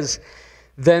 12 says,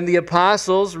 then the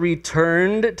apostles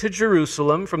returned to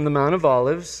Jerusalem from the Mount of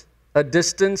Olives, a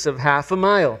distance of 1/2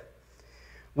 mile.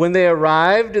 When they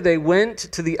arrived, they went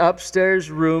to the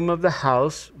upstairs room of the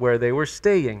house where they were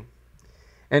staying.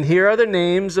 And here are the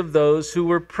names of those who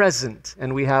were present,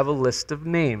 and we have a list of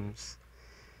names.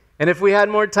 And if we had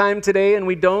more time today, and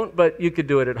we don't, but you could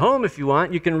do it at home if you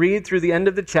want, you can read through the end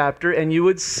of the chapter, and you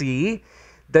would see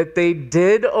that they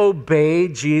did obey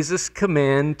Jesus'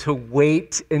 command to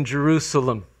wait in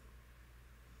Jerusalem.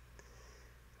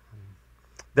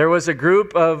 There was a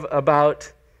group of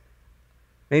about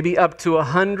maybe up to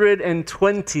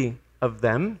 120 of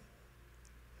them,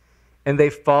 and they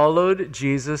followed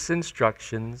Jesus'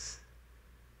 instructions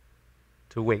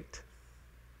to wait.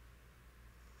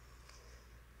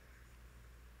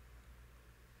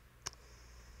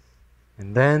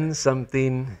 And then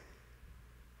something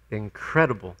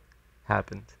incredible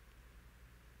happened.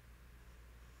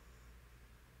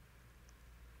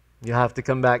 You'll have to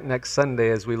come back next Sunday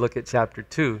as we look at chapter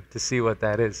 2 to see what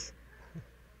that is.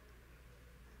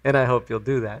 And I hope you'll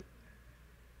do that.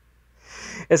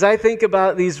 As I think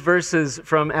about these verses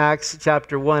from Acts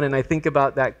chapter 1, and I think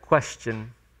about that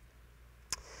question,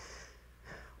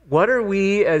 what are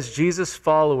we as Jesus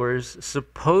followers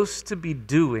supposed to be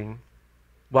doing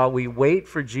while we wait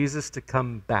for Jesus to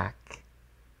come back?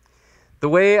 The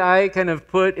way I kind of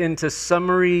put into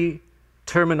summary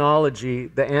terminology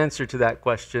the answer to that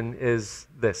question is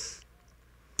this.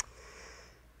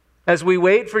 As we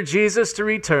wait for Jesus to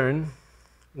return,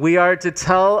 we are to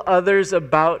tell others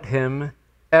about him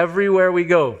everywhere we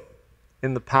go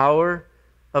in the power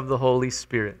of the Holy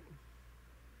Spirit.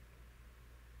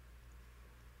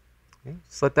 Okay,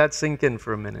 just let that sink in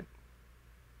for a minute.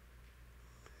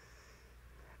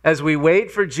 As we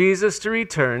wait for Jesus to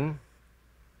return,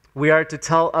 we are to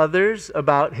tell others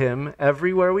about him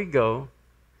everywhere we go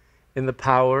in the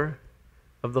power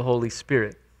of the Holy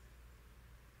Spirit.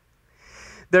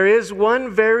 There is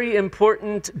one very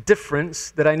important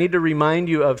difference that I need to remind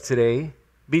you of today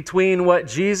between what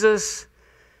Jesus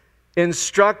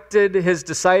instructed his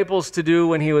disciples to do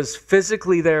when he was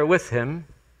physically there with him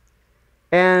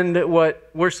and what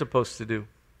we're supposed to do.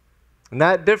 And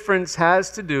that difference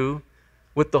has to do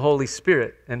with the Holy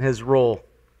Spirit and his role.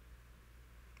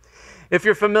 If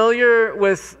you're familiar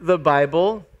with the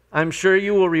Bible, I'm sure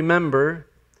you will remember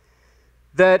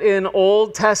that in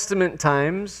Old Testament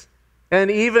times, and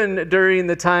even during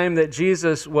the time that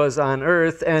Jesus was on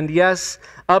earth, and yes,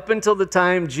 up until the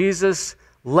time Jesus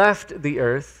left the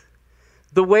earth,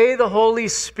 the way the Holy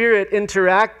Spirit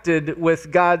interacted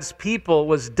with God's people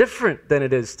was different than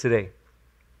it is today.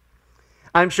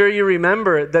 I'm sure you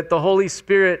remember that the Holy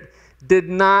Spirit did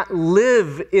not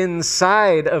live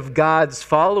inside of God's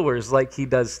followers like he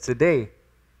does today.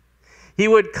 He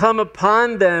would come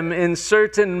upon them in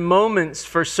certain moments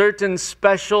for certain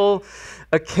special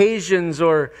occasions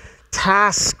or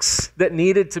tasks that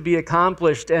needed to be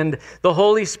accomplished. And the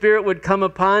Holy Spirit would come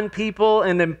upon people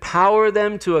and empower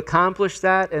them to accomplish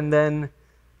that and then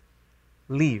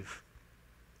leave.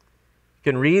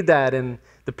 You can read that in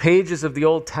the pages of the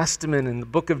Old Testament, in the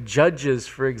book of Judges,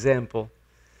 for example.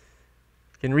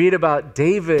 You can read about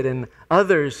David and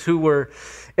others who were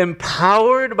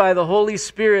empowered by the Holy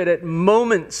Spirit at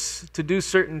moments to do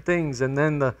certain things, and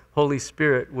then the Holy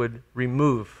Spirit would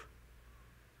remove.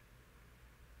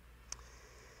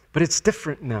 But it's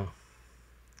different now.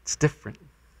 It's different.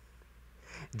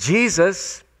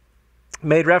 Jesus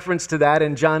made reference to that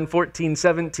in John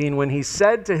 14:17 when he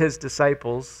said to his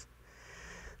disciples,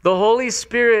 "The Holy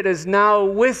Spirit is now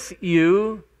with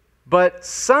you, but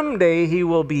someday he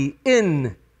will be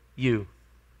in you."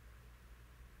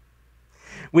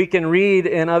 We can read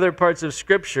in other parts of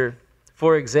Scripture,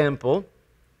 for example,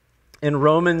 in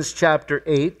Romans chapter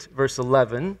 8, verse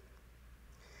 11.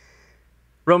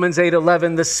 Romans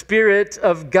 8:11, "The Spirit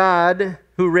of God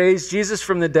who raised Jesus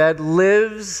from the dead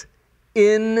lives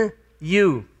in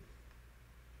you."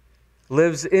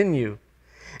 Lives in you.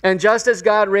 "And just as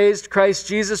God raised Christ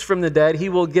Jesus from the dead, he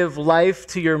will give life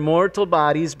to your mortal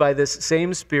bodies by this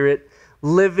same Spirit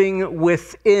living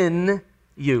within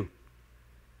you."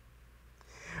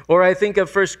 Or I think of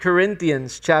 1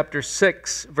 Corinthians chapter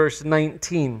 6, verse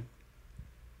 19.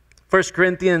 1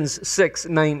 Corinthians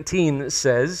 6:19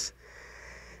 says,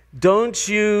 "Don't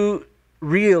you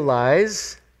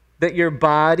realize that your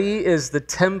body is the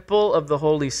temple of the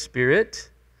Holy Spirit,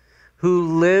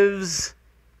 who lives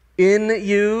in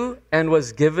you and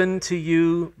was given to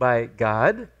you by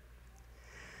God?"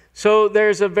 So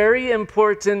there's a very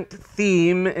important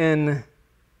theme in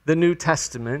the New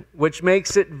Testament which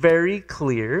makes it very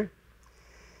clear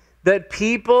that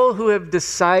people who have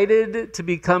decided to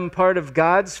become part of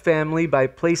God's family by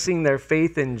placing their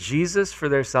faith in Jesus for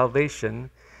their salvation,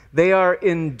 they are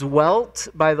indwelt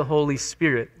by the Holy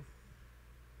Spirit.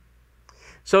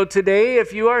 So today,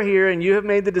 if you are here and you have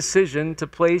made the decision to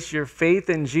place your faith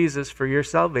in Jesus for your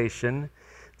salvation,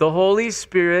 the Holy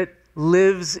Spirit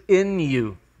lives in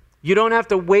you. You don't have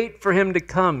to wait for him to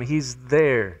come. He's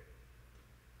there.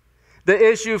 The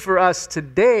issue for us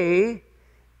today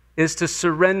is to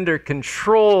surrender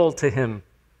control to him.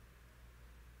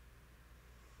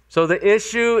 So the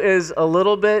issue is a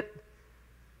little bit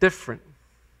different.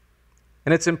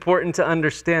 And it's important to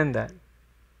understand that.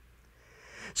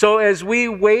 So as we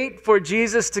wait for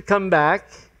Jesus to come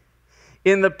back,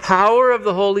 in the power of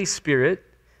the Holy Spirit,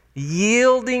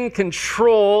 yielding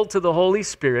control to the Holy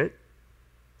Spirit,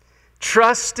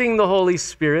 trusting the Holy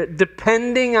Spirit,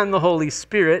 depending on the Holy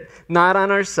Spirit, not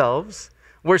on ourselves,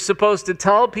 we're supposed to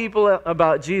tell people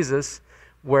about Jesus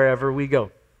wherever we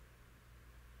go.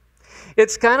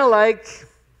 It's kind of like,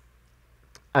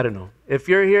 I don't know, if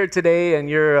you're here today and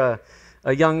you're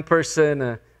a young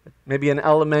person, maybe an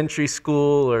elementary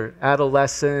school or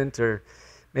adolescent or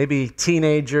maybe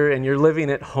teenager, and you're living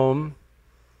at home.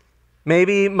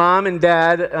 Maybe mom and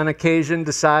dad on occasion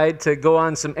decide to go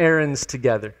on some errands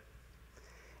together.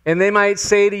 And they might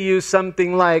say to you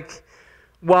something like,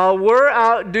 while we're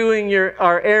out doing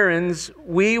our errands,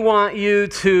 we want you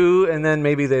to, and then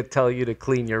maybe they tell you to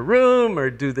clean your room or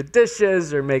do the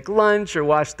dishes or make lunch or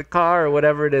wash the car or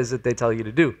whatever it is that they tell you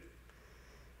to do.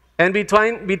 And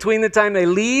between the time they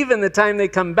leave and the time they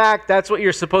come back, that's what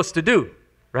you're supposed to do,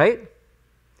 right?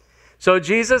 So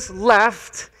Jesus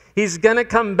left. He's going to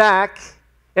come back.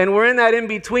 And we're in that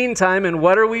in-between time. And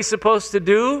what are we supposed to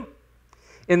do?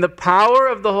 In the power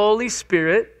of the Holy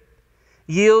Spirit,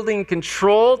 yielding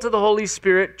control to the Holy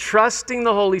Spirit, trusting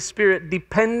the Holy Spirit,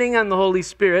 depending on the Holy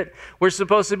Spirit, we're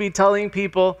supposed to be telling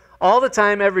people all the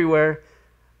time, everywhere,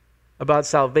 about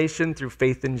salvation through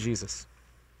faith in Jesus.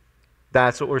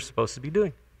 That's what we're supposed to be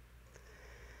doing.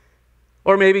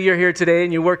 Or maybe you're here today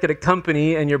and you work at a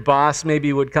company and your boss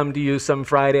maybe would come to you some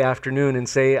Friday afternoon and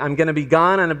say, I'm going to be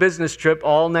gone on a business trip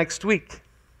all next week.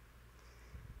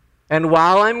 And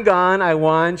while I'm gone, I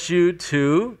want you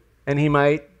to, and he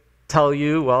might tell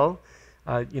you, well,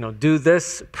 do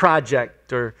this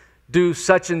project or do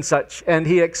such and such. And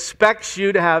he expects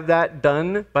you to have that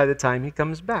done by the time he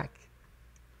comes back.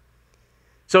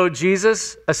 So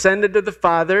Jesus ascended to the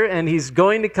Father, and he's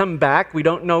going to come back. We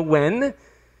don't know when.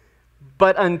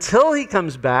 But until he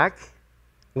comes back,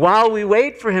 while we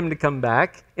wait for him to come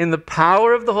back, in the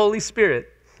power of the Holy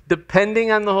Spirit,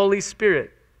 depending on the Holy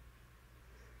Spirit,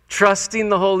 trusting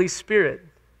the Holy Spirit,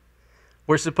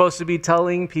 we're supposed to be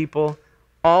telling people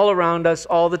all around us,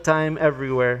 all the time,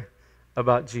 everywhere,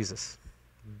 about Jesus.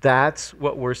 That's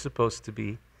what we're supposed to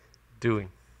be doing.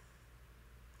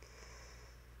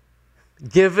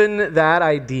 Given that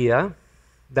idea,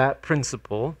 that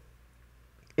principle,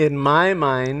 in my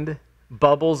mind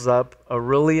bubbles up a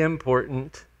really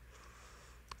important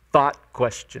thought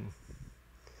question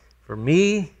for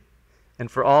me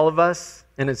and for all of us,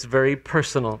 and it's very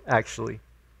personal, actually.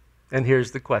 And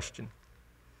here's the question.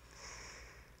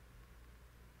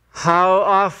 How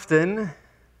often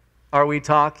are we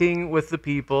talking with the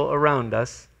people around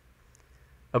us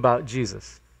about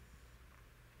Jesus?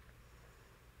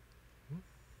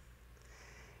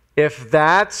 If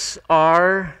that's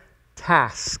our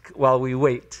task while we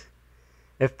wait,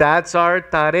 if that's our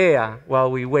tarea while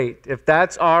we wait, if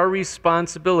that's our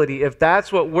responsibility, if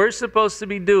that's what we're supposed to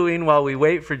be doing while we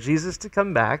wait for Jesus to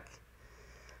come back,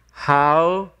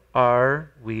 how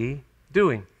are we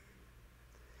doing?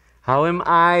 How am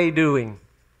I doing?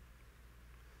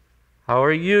 How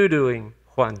are you doing,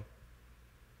 Juan?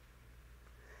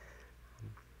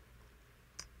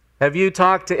 Have you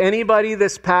talked to anybody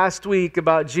this past week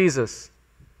about Jesus?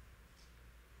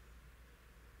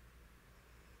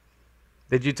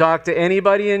 Did you talk to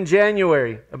anybody in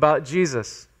January about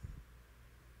Jesus?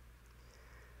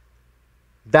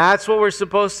 That's what we're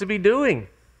supposed to be doing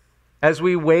as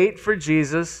we wait for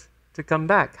Jesus to come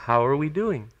back. How are we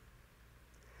doing?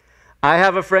 I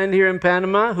have a friend here in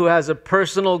Panama who has a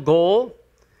personal goal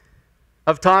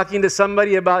of talking to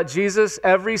somebody about Jesus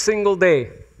every single day.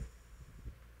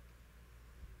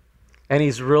 And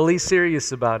he's really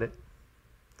serious about it.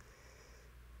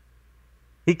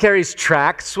 He carries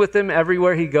tracts with him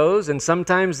everywhere he goes, and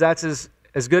sometimes that's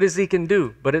as good as he can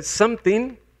do, but it's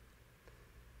something.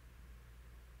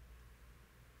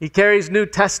 He carries New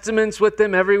Testaments with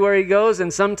him everywhere he goes,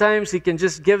 and sometimes he can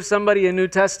just give somebody a New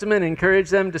Testament and encourage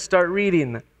them to start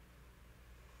reading them.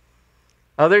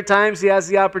 Other times he has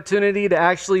the opportunity to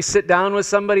actually sit down with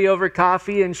somebody over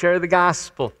coffee and share the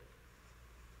gospel.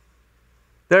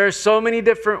 There are so many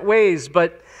different ways,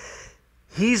 but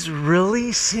he's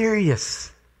really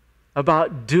serious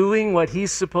about doing what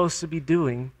he's supposed to be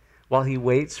doing while he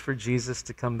waits for Jesus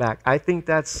to come back. I think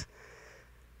that's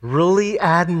really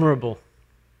admirable.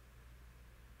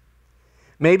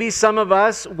 Maybe some of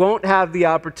us won't have the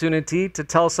opportunity to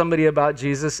tell somebody about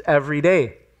Jesus every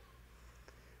day.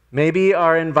 Maybe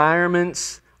our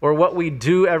environments or what we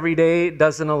do every day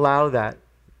doesn't allow that.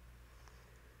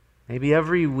 Maybe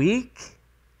every week?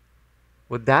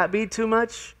 Would that be too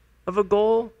much of a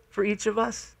goal for each of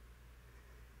us?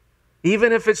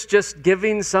 Even if it's just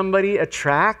giving somebody a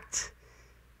tract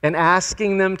and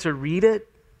asking them to read it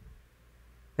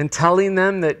and telling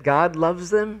them that God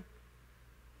loves them?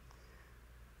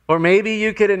 Or maybe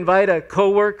you could invite a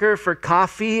coworker for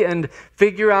coffee and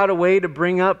figure out a way to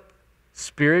bring up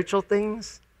spiritual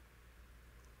things.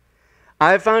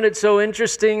 I found it so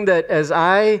interesting that as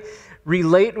I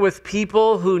relate with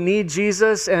people who need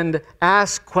Jesus and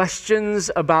ask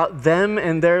questions about them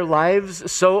and their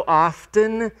lives, so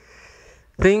often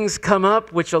things come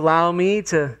up which allow me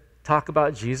to talk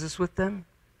about Jesus with them.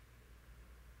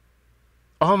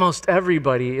 Almost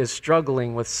everybody is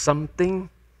struggling with something.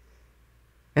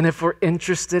 And if we're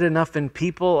interested enough in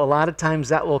people, a lot of times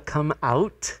that will come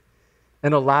out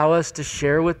and allow us to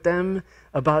share with them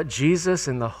about Jesus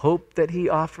and the hope that he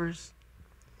offers.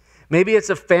 Maybe it's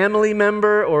a family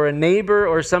member or a neighbor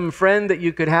or some friend that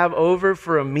you could have over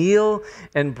for a meal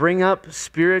and bring up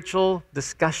spiritual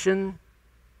discussion.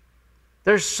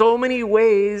 There's so many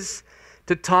ways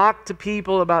to talk to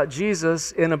people about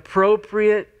Jesus in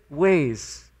appropriate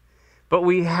ways. But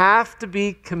we have to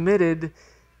be committed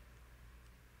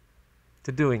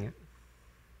to doing it.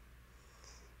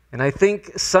 And I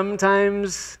think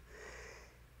sometimes,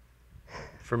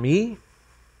 for me,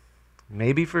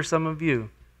 maybe for some of you,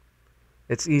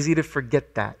 it's easy to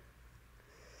forget that.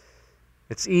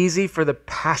 It's easy for the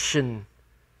passion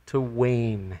to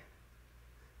wane.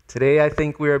 Today, I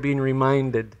think we are being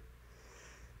reminded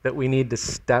that we need to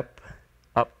step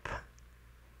up.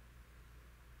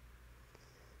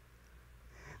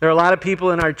 There are a lot of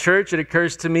people in our church, it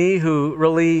occurs to me, who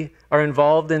really are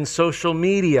involved in social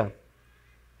media.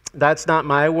 That's not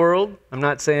my world. I'm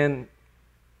not saying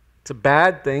it's a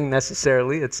bad thing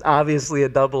necessarily. It's obviously a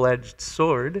double-edged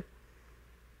sword.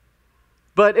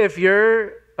 But if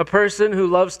you're a person who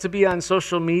loves to be on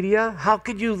social media, how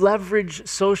could you leverage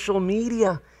social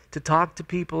media to talk to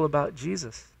people about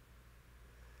Jesus?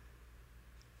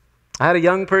 I had a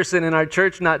young person in our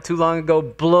church not too long ago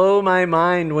blow my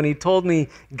mind when he told me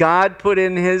God put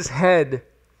in his head,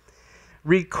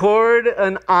 record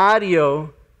an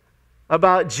audio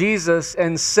about Jesus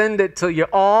and send it to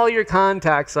all your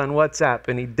contacts on WhatsApp,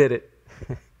 and he did it.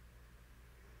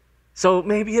 So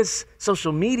maybe it's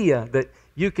social media that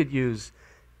you could use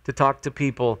to talk to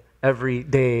people every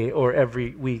day or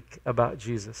every week about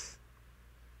Jesus.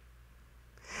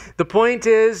 The point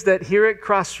is that here at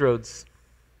Crossroads,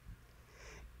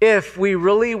 if we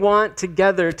really want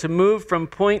together to move from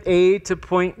point A to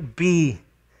point B,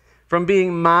 from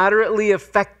being moderately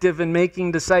effective in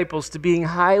making disciples to being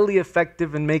highly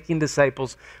effective in making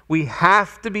disciples, we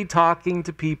have to be talking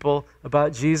to people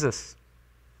about Jesus.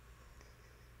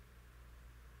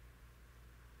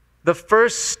 The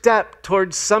first step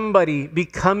towards somebody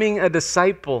becoming a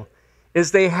disciple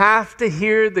is they have to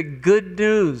hear the good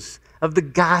news of the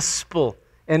gospel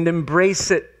and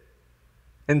embrace it.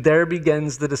 And there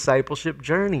begins the discipleship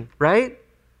journey, right?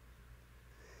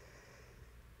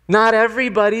 Not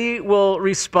everybody will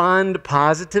respond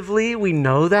positively. We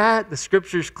know that. The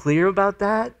Scripture's clear about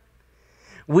that.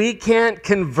 We can't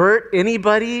convert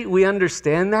anybody. We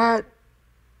understand that.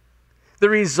 The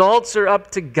results are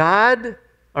up to God.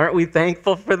 Aren't we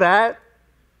thankful for that?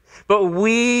 But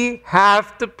we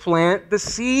have to plant the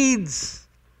seeds.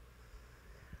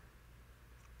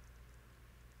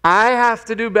 I have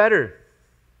to do better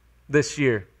this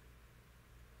year.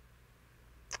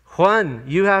 Juan,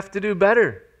 you have to do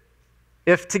better.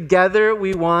 If together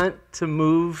we want to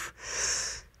move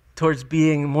towards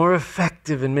being more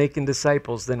effective in making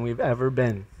disciples than we've ever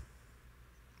been.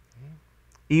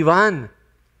 Ivan,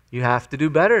 you have to do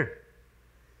better.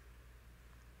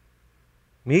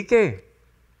 Mike,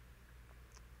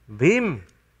 Vim,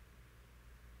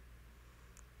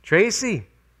 Tracy,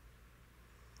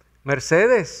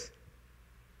 Mercedes,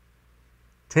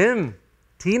 Tim,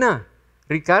 Tina,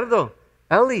 Ricardo,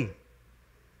 Ellie,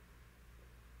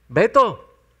 Beto,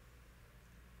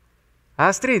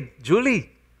 Astrid, Julie.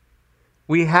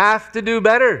 We have to do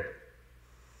better.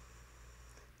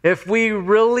 If we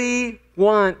really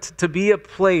want to be a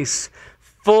place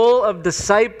full of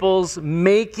disciples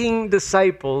making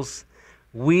disciples,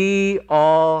 we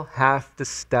all have to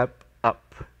step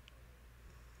up.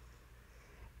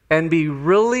 and be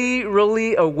really,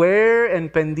 really aware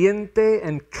and pendiente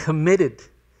and committed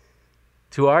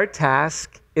to our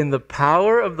task in the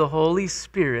power of the Holy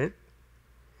Spirit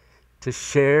to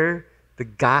share the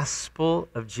gospel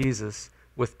of Jesus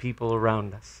with people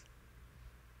around us.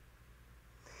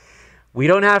 We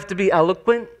don't have to be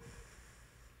eloquent.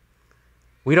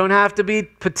 We don't have to be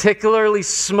particularly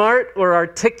smart or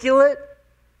articulate.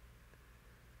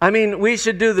 I mean, we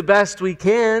should do the best we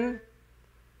can.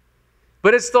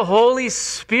 But it's the Holy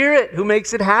Spirit who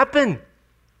makes it happen.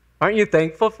 Aren't you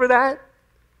thankful for that?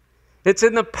 It's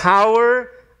in the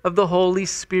power of the Holy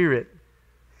Spirit.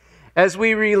 As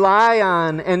we rely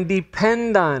on and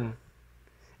depend on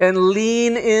and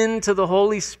lean into the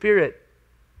Holy Spirit,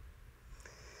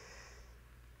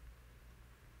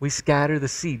 we scatter the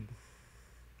seed.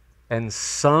 And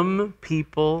some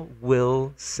people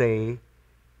will say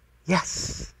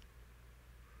yes.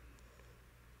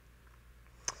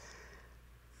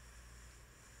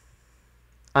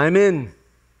 I'm in.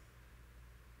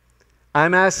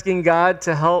 I'm asking God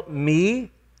to help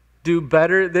me do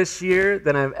better this year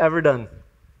than I've ever done.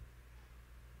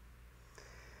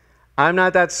 I'm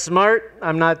not that smart.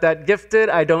 I'm not that gifted.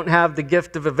 I don't have the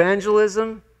gift of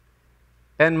evangelism.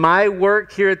 And my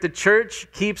work here at the church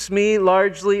keeps me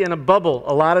largely in a bubble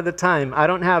a lot of the time. I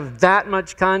don't have that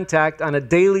much contact on a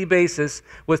daily basis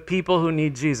with people who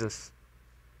need Jesus.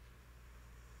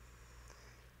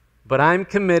 But I'm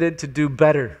committed to do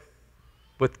better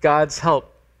with God's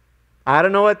help. I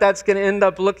don't know what that's going to end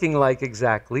up looking like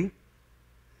exactly,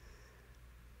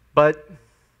 but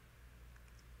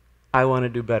I want to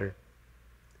do better.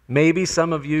 Maybe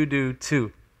some of you do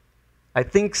too. I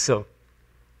think so.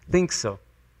 And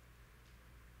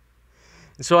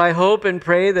so I hope and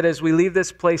pray that as we leave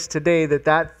this place today,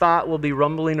 that thought will be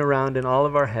rumbling around in all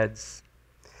of our heads.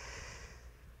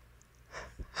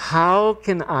 How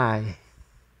can I,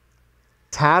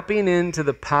 tapping into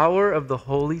the power of the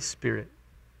Holy Spirit,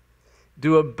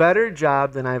 do a better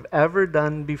job than I've ever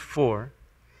done before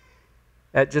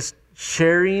at just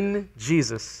sharing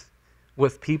Jesus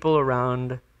with people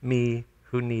around me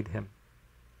who need Him?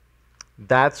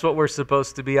 That's what we're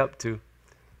supposed to be up to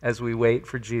as we wait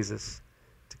for Jesus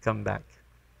to come back.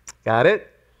 Got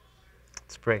it?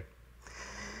 Let's pray.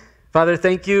 Father,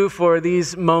 thank you for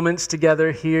these moments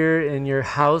together here in your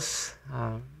house,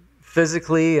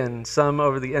 physically and some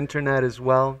over the internet as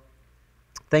well.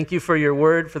 Thank you for your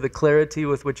word, for the clarity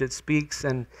with which it speaks.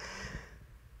 And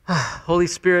Holy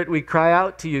Spirit, we cry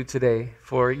out to you today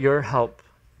for your help.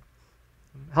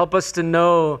 Help us to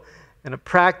know in a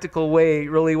practical way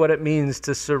really what it means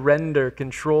to surrender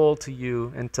control to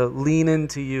you and to lean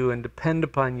into you and depend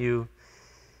upon you.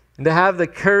 And to have the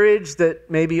courage that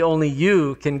maybe only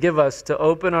you can give us to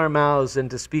open our mouths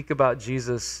and to speak about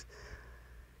Jesus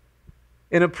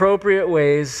in appropriate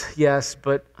ways, yes,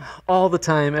 but all the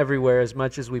time, everywhere, as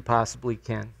much as we possibly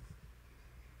can.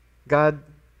 God,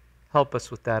 help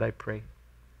us with that, I pray.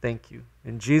 Thank you.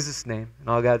 In Jesus' name, and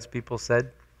all God's people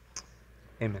said,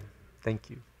 amen. Thank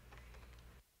you.